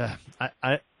that's,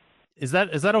 is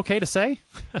that okay to say?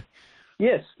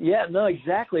 Yes. Yeah, no,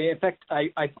 exactly. In fact,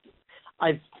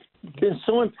 I've been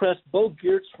so impressed. Bo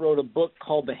Geertz wrote a book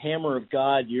called The Hammer of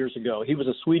God years ago. He was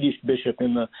a Swedish bishop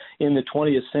in the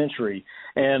 20th century,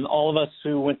 and all of us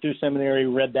who went through seminary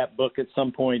read that book at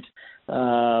some point.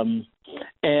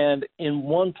 And in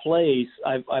one place,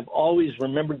 I've always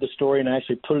remembered the story, and I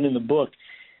actually put it in the book.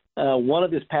 One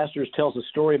of his pastors tells a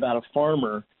story about a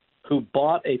farmer who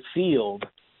bought a field,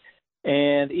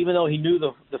 and even though he knew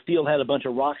the field had a bunch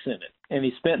of rocks in it, and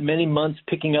he spent many months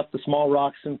picking up the small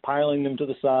rocks and piling them to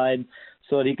the side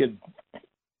so that he could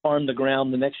farm the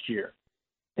ground the next year.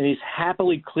 And he's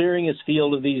happily clearing his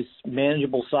field of these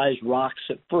manageable-sized rocks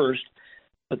at first,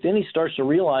 but then he starts to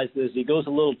realize that as he goes a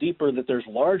little deeper that there's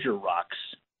larger rocks.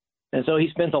 And so he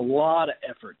spends a lot of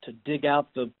effort to dig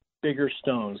out the bigger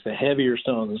stones, the heavier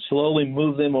stones, and slowly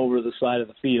move them over the side of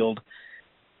the field.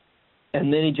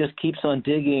 And then he just keeps on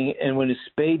digging, and when his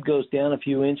spade goes down a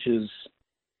few inches,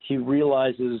 he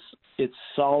realizes it's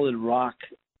solid rock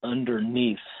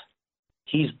underneath.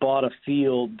 He's bought a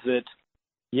field that,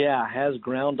 has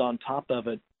ground on top of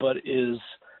it, but is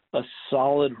a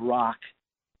solid rock,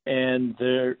 and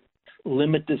the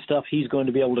limited stuff he's going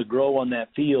to be able to grow on that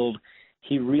field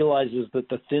he realizes that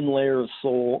the thin layer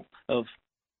of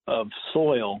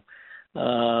soil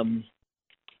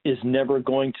is never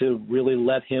going to really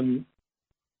let him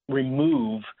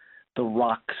remove the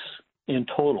rocks in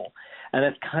total. And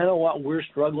that's kind of what we're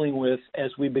struggling with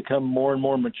as we become more and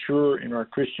more mature in our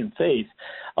Christian faith.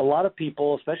 A lot of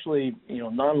people, especially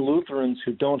non-Lutherans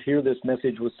who don't hear this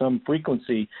message with some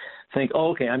frequency, think,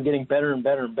 oh, okay, I'm getting better and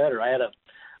better and better. I had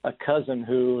a cousin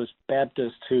who was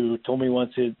Baptist who told me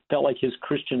once it felt like his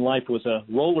Christian life was a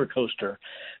roller coaster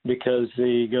because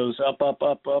he goes up, up,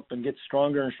 up, up and gets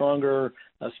stronger and stronger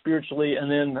spiritually, and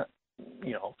then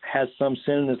has some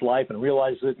sin in his life and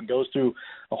realizes it and goes through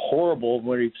a horrible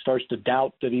where he starts to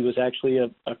doubt that he was actually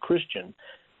a Christian.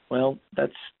 Well,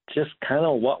 that's just kind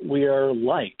of what we are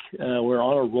like. We're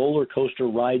on a roller coaster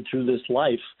ride through this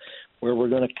life where we're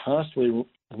going to constantly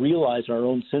realize our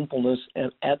own sinfulness,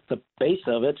 and at the base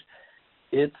of it,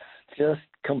 it's just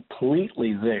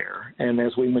completely there. And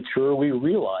as we mature, we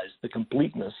realize the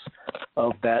completeness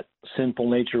of that sinful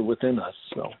nature within us.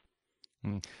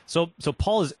 So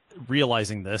Paul is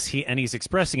realizing this, he's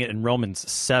expressing it in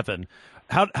Romans 7.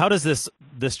 How does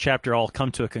this chapter all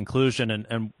come to a conclusion,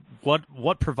 and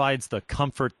what provides the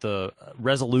comfort, the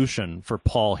resolution for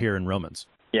Paul here in Romans?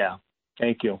 Yeah,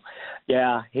 thank you.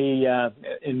 Yeah, he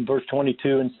in verse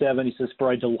 22 and 7, he says,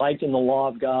 "For I delight in the law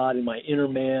of God in my inner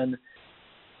man,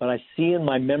 but I see in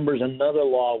my members another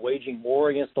law, waging war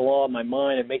against the law of my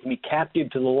mind and making me captive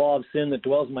to the law of sin that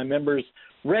dwells in my members.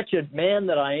 Wretched man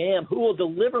that I am, who will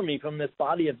deliver me from this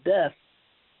body of death?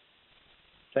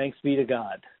 Thanks be to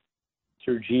God,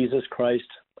 through Jesus Christ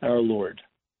our Lord."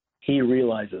 He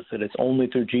realizes that it's only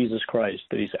through Jesus Christ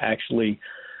that he's actually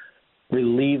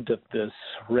relieved of this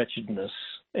wretchedness.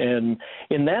 And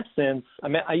in that sense,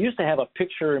 I used to have a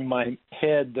picture in my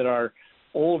head that our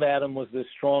old Adam was this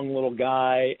strong little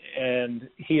guy, and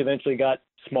he eventually got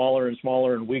smaller and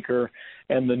smaller and weaker,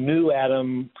 and the new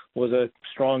Adam was a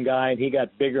strong guy, and he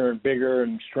got bigger and bigger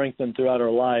and strengthened throughout our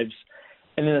lives.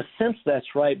 And in a sense,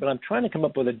 that's right, but I'm trying to come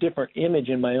up with a different image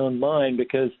in my own mind,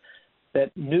 because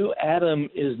that new Adam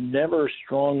is never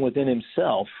strong within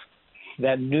himself.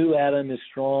 That new Adam is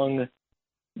strong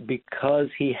because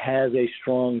he has a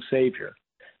strong Savior.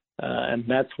 And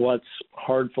that's what's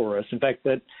hard for us. In fact,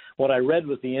 that what I read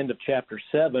was the end of chapter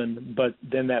 7, but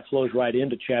then that flows right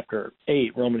into chapter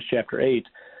 8, Romans chapter 8.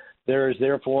 There is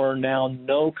therefore now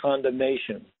no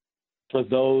condemnation for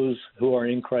those who are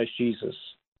in Christ Jesus.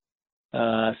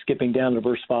 Skipping down to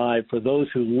verse 5, for those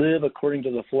who live according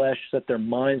to the flesh set their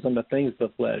minds on the things of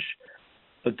the flesh,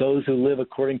 but those who live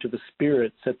according to the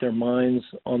Spirit set their minds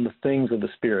on the things of the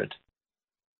Spirit.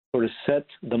 For to set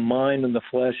the mind on the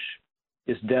flesh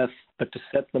is death, but to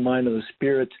set the mind of the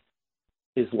Spirit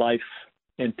is life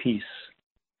and peace.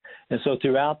 And so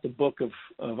throughout the book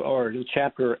or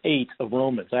chapter 8 of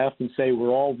Romans, I often say we're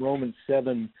all Romans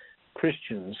 7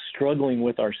 Christians struggling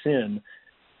with our sin,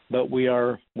 but we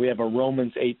have a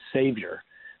Romans 8 Savior.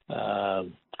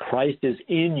 Christ is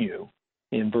in you,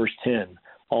 in verse 10.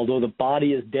 Although the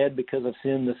body is dead because of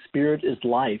sin, the Spirit is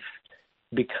life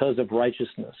because of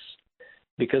righteousness.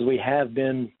 Because we have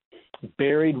been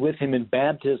buried with him in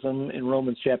baptism in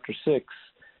Romans chapter 6,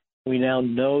 we now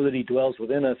know that he dwells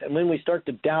within us. And when we start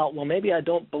to doubt, well, maybe I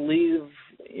don't believe,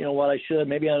 what I should,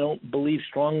 maybe I don't believe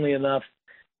strongly enough,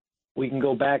 we can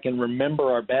go back and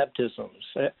remember our baptisms.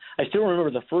 I still remember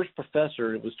the first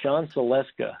professor. It was John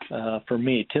Saleska for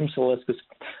me, Tim Saleska's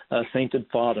sainted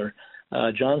father.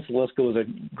 John Saleska was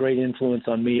a great influence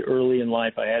on me early in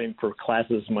life. I had him for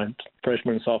classes my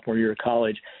freshman and sophomore year of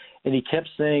college. And he kept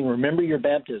saying, remember your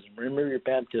baptism, remember your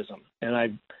baptism.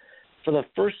 And for the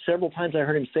first several times I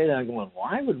heard him say that, I'm going,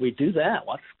 why would we do that?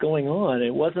 What's going on?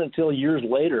 It wasn't until years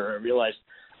later I realized,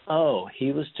 oh,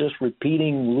 he was just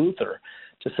repeating Luther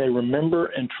to say, remember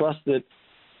and trust that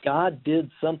God did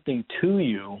something to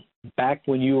you back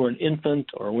when you were an infant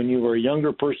or when you were a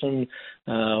younger person.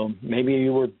 Maybe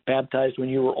you were baptized when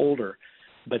you were older.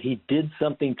 But he did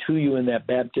something to you in that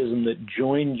baptism that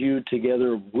joined you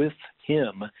together with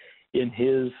him in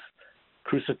his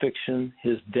crucifixion,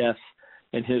 his death,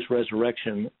 and his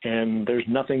resurrection. And there's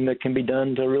nothing that can be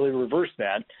done to really reverse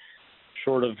that,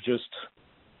 short of just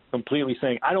completely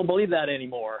saying, I don't believe that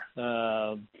anymore,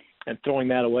 and throwing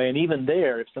that away. And even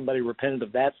there, if somebody repented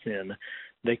of that sin,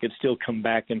 they could still come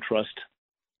back and trust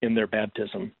in their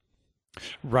baptism.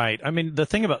 Right. I mean, the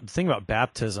thing about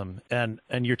baptism, and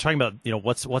you're talking about,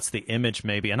 what's the image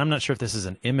maybe, and I'm not sure if this is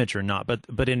an image or not,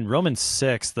 but in Romans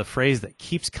 6, the phrase that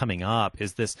keeps coming up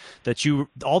is this, that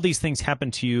all these things happen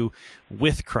to you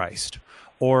with Christ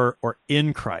or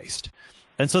in Christ.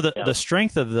 And so the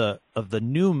strength of the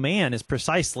new man is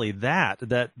precisely that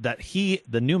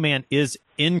the new man is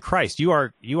in Christ. You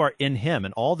are in him,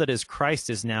 and all that is Christ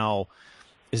is now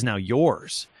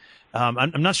yours.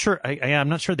 I'm not sure. I'm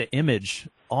not sure the image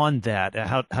on that.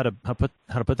 How to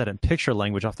put that in picture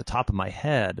language off the top of my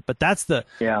head. But that's the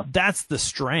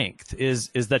strength is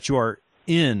that you are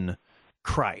in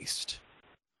Christ.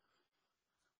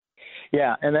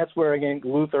 Yeah, and that's where, again,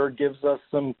 Luther gives us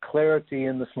some clarity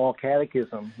in the Small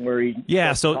Catechism, where he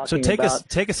so take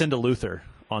us into Luther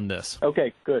on this.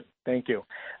 Okay, good, thank you.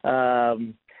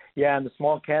 In the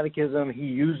Small Catechism, he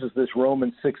uses this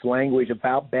Romans 6 language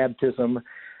about baptism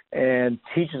and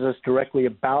teaches us directly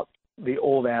about the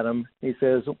old Adam. He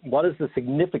says, "What is the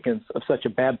significance of such a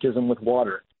baptism with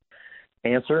water?"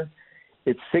 Answer: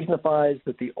 it signifies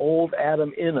that the old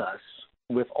Adam in us,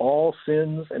 with all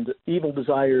sins and evil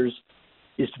desires,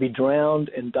 is to be drowned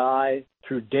and die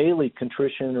through daily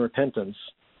contrition and repentance.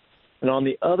 And on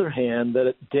the other hand,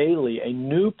 that daily a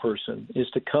new person is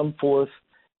to come forth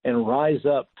and rise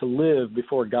up to live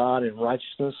before God in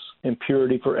righteousness and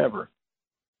purity forever.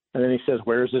 And then he says,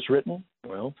 where is this written?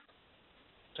 Well,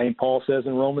 St. Paul says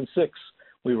in Romans 6,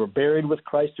 we were buried with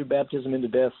Christ through baptism into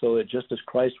death, so that just as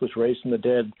Christ was raised from the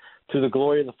dead through the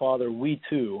glory of the Father, we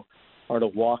too are to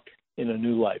walk in a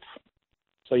new life.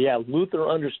 So Luther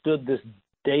understood this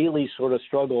daily sort of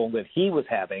struggle that he was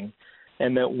having,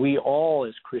 and that we all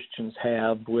as Christians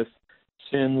have with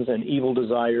sins and evil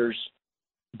desires,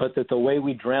 but that the way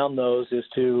we drown those is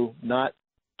to not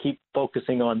keep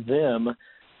focusing on them,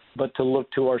 but to look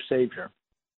to our Savior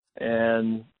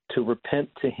and to repent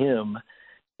to him,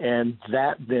 and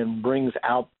that then brings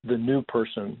out the new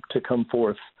person to come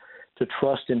forth, to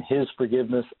trust in his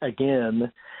forgiveness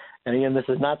again. And again, this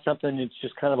is not something that's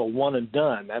just kind of a one and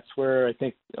done. That's where I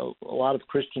think a lot of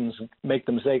Christians make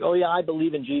the mistake. Oh, yeah, I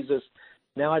believe in Jesus.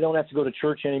 Now I don't have to go to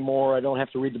church anymore. I don't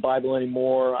have to read the Bible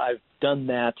anymore. I've done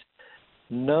that.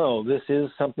 No, this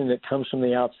is something that comes from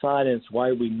the outside, and it's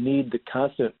why we need the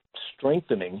constant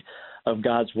strengthening of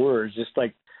God's words. Just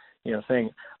like, saying,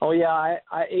 oh, yeah,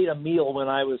 I ate a meal when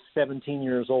I was 17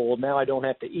 years old. Now I don't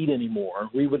have to eat anymore.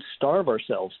 We would starve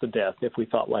ourselves to death if we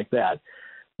thought like that.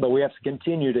 But we have to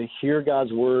continue to hear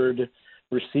God's word,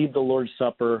 receive the Lord's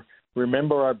Supper,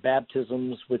 remember our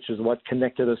baptisms, which is what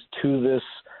connected us to this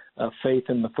faith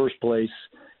in the first place,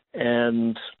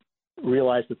 and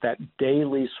realize that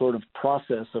daily sort of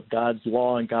process of God's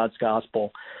law and God's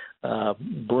gospel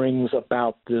brings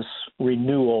about this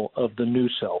renewal of the new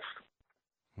self.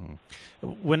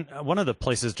 When one of the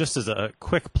places, just as a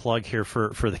quick plug here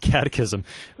for the Catechism,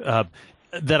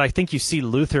 that I think you see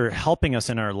Luther helping us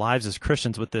in our lives as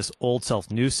Christians with this old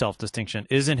self, new self distinction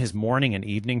is in his morning and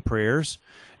evening prayers.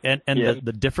 And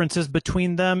the differences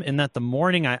between them, in that the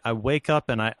morning I wake up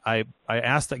and I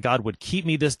ask that God would keep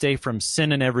me this day from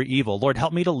sin and every evil. Lord,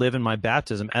 help me to live in my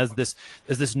baptism as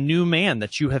this new man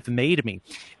that you have made me.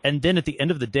 And then at the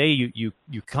end of the day, you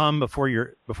come before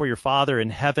your Father in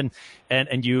heaven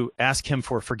and you ask him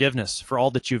for forgiveness for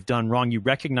all that you've done wrong. You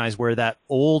recognize where that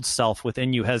old self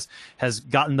within you has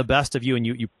gotten the best of you, and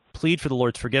you plead for the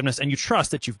Lord's forgiveness, and you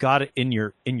trust that you've got it in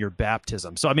your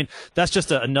baptism. So, I mean, that's just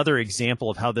another example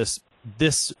of how this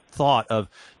thought of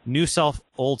new self,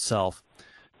 old self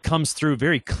comes through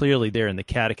very clearly there in the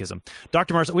Catechism.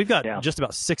 Dr. Mars, we've got just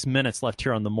about 6 minutes left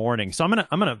here on the morning, so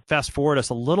I'm gonna fast forward us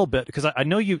a little bit, because I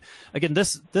know you, again,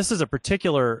 this is a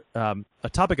particular a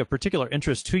topic of particular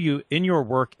interest to you in your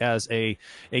work as a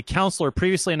counselor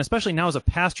previously, and especially now as a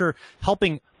pastor,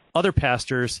 helping other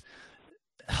pastors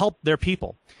help their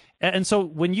people. And so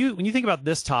when you think about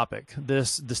this topic,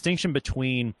 this distinction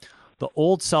between the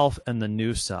old self and the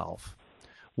new self,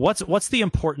 what's the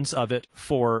importance of it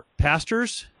for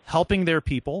pastors helping their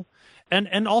people,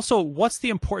 and also what's the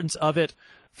importance of it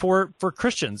for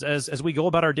Christians as we go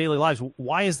about our daily lives?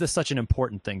 Why is this such an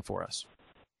important thing for us?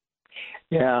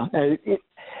 Yeah,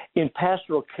 in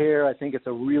pastoral care, I think it's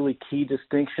a really key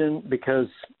distinction because,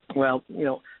 well,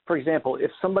 for example, if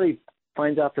somebody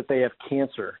finds out that they have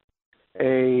cancer,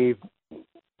 a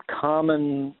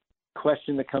common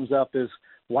question that comes up is,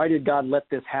 why did God let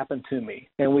this happen to me?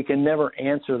 And we can never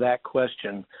answer that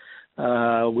question.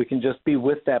 We can just be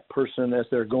with that person as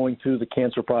they're going through the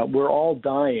cancer problem. We're all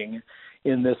dying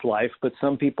in this life, but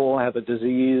some people have a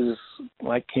disease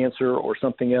like cancer or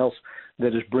something else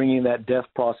that is bringing that death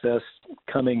process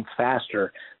coming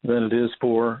faster than it is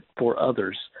for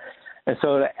others. And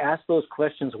so to ask those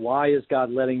questions, why is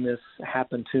God letting this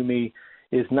happen to me,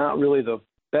 is not really the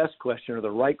best question or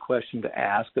the right question to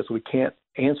ask, because we can't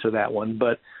answer that one.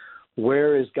 But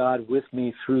where is God with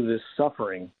me through this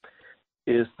suffering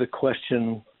is the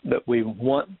question that we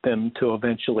want them to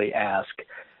eventually ask.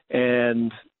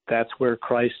 And that's where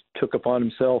Christ took upon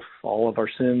himself all of our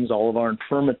sins, all of our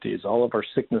infirmities, all of our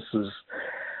sicknesses.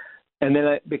 And then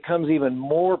it becomes even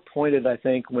more pointed, I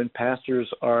think, when pastors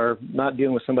are not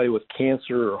dealing with somebody with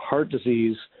cancer or heart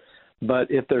disease, but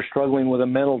if they're struggling with a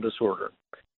mental disorder,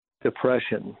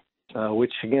 depression,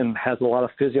 which, again, has a lot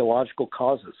of physiological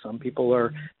causes. Some people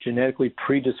are genetically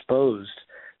predisposed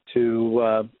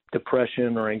to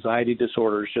depression or anxiety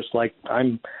disorders, just like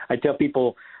I tell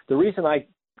people, the reason I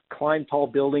climb tall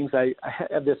buildings, I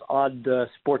have this odd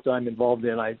sport that I'm involved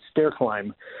in. I stair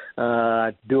climb.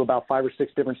 I do about 5 or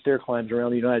 6 different stair climbs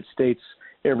around the United States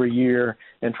every year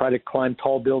and try to climb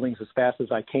tall buildings as fast as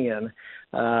I can.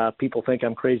 People think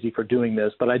I'm crazy for doing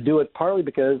this, but I do it partly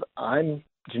because I'm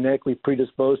genetically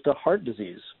predisposed to heart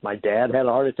disease. My dad had a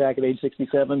heart attack at age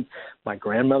 67. My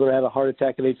grandmother had a heart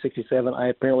attack at age 67. I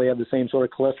apparently have the same sort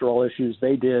of cholesterol issues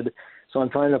they did. So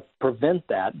I'm trying to prevent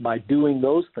that by doing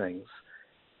those things.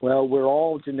 Well, we're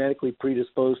all genetically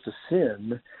predisposed to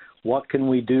sin. What can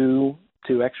we do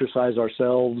to exercise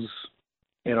ourselves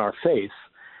in our faith?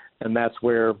 And that's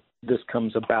where this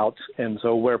comes about. And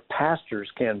so where pastors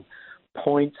can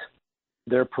point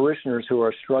their parishioners who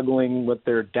are struggling with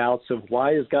their doubts of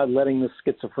why is God letting this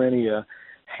schizophrenia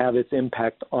have its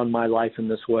impact on my life in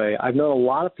this way. I've known a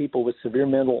lot of people with severe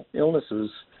mental illnesses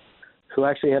who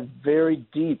actually have very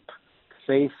deep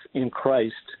faith in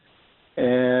Christ.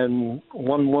 And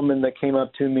one woman that came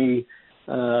up to me,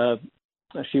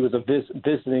 she was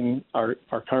visiting our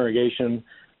congregation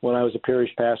when I was a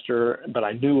parish pastor, but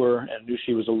I knew her and knew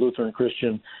she was a Lutheran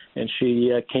Christian. And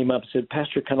she came up and said,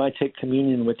 "Pastor, can I take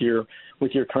communion with your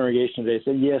congregation today?" I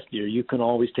said, "Yes, dear, you can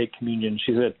always take communion."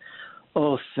 She said,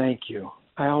 "Oh, thank you.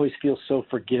 I always feel so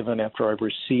forgiven after I've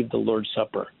received the Lord's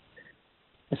Supper."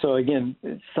 And so again,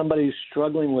 somebody who's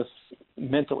struggling with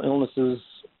mental illnesses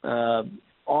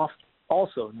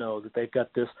also know that they've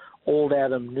got this old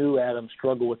Adam, new Adam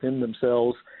struggle within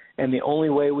themselves. And the only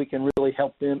way we can really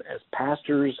help them as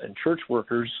pastors and church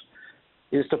workers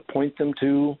is to point them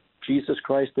to Jesus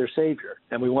Christ, their Savior.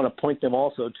 And we want to point them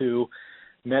also to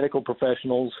medical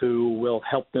professionals who will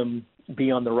help them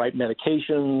be on the right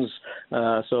medications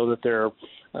so that their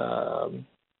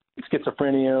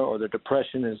schizophrenia or their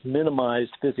depression is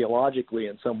minimized physiologically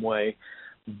in some way.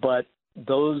 But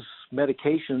those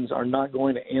medications are not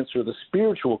going to answer the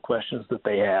spiritual questions that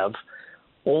they have,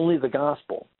 only the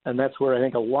gospel. And that's where I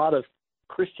think a lot of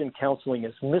Christian counseling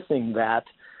is missing that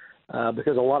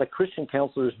because a lot of Christian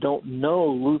counselors don't know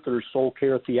Luther's soul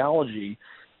care theology.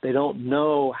 They don't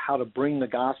know how to bring the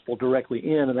gospel directly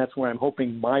in, and that's where I'm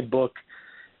hoping my book,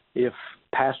 if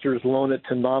pastors loan it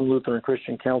to non-Lutheran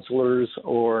Christian counselors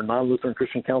or non-Lutheran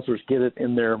Christian counselors get it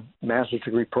in their master's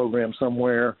degree program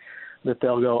somewhere, that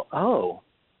they'll go, oh,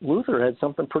 Luther had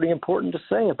something pretty important to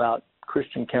say about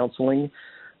Christian counseling.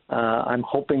 I'm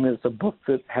hoping that it's a book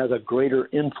that has a greater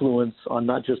influence on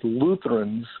not just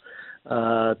Lutherans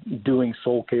doing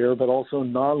soul care, but also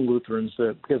non-Lutherans.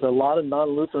 Because a lot of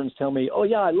non-Lutherans tell me, oh,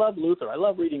 yeah, I love Luther. I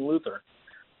love reading Luther.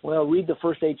 Well, read the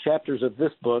first 8 chapters of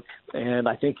this book, and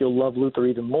I think you'll love Luther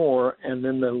even more. And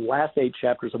then the last 8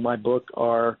 chapters of my book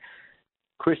are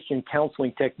Christian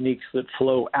counseling techniques that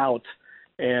flow out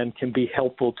and can be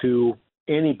helpful to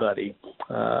anybody,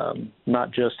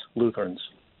 not just Lutherans.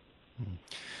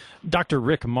 Dr.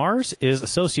 Rick Marrs is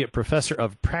Associate Professor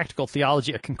of Practical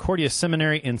Theology at Concordia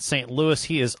Seminary in St. Louis.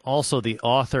 He is also the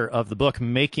author of the book,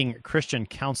 Making Christian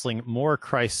Counseling More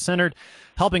Christ-Centered,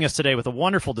 helping us today with a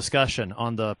wonderful discussion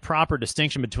on the proper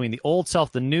distinction between the old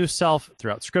self, the new self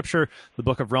throughout Scripture, the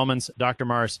book of Romans. Dr.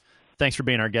 Marrs, thanks for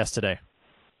being our guest today.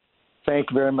 Thank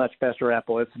you very much, Pastor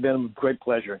Apple. It's been a great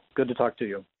pleasure. Good to talk to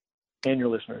you and your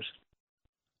listeners.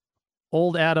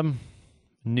 Old Adam,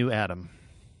 new Adam.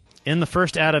 In the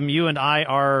first Adam, you and I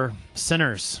are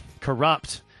sinners,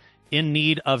 corrupt, in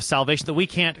need of salvation that we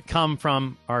can't come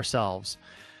from ourselves.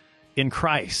 In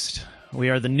Christ,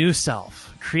 we are the new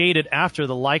self, created after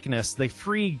the likeness, the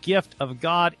free gift of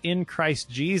God in Christ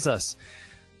Jesus.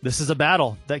 This is a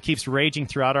battle that keeps raging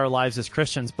throughout our lives as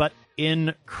Christians, but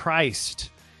in Christ,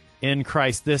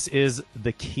 this is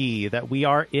the key, that we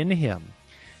are in Him.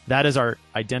 That is our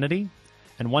identity,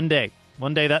 and one day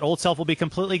that old self will be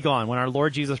completely gone when our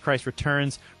Lord Jesus Christ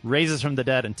returns, raises from the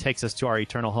dead, and takes us to our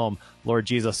eternal home. Lord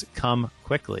Jesus, come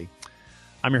quickly.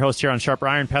 I'm your host here on Sharper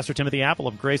Iron, Pastor Timothy Apple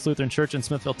of Grace Lutheran Church in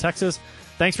Smithville, Texas.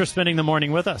 Thanks for spending the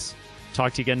morning with us.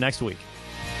 Talk to you again next week.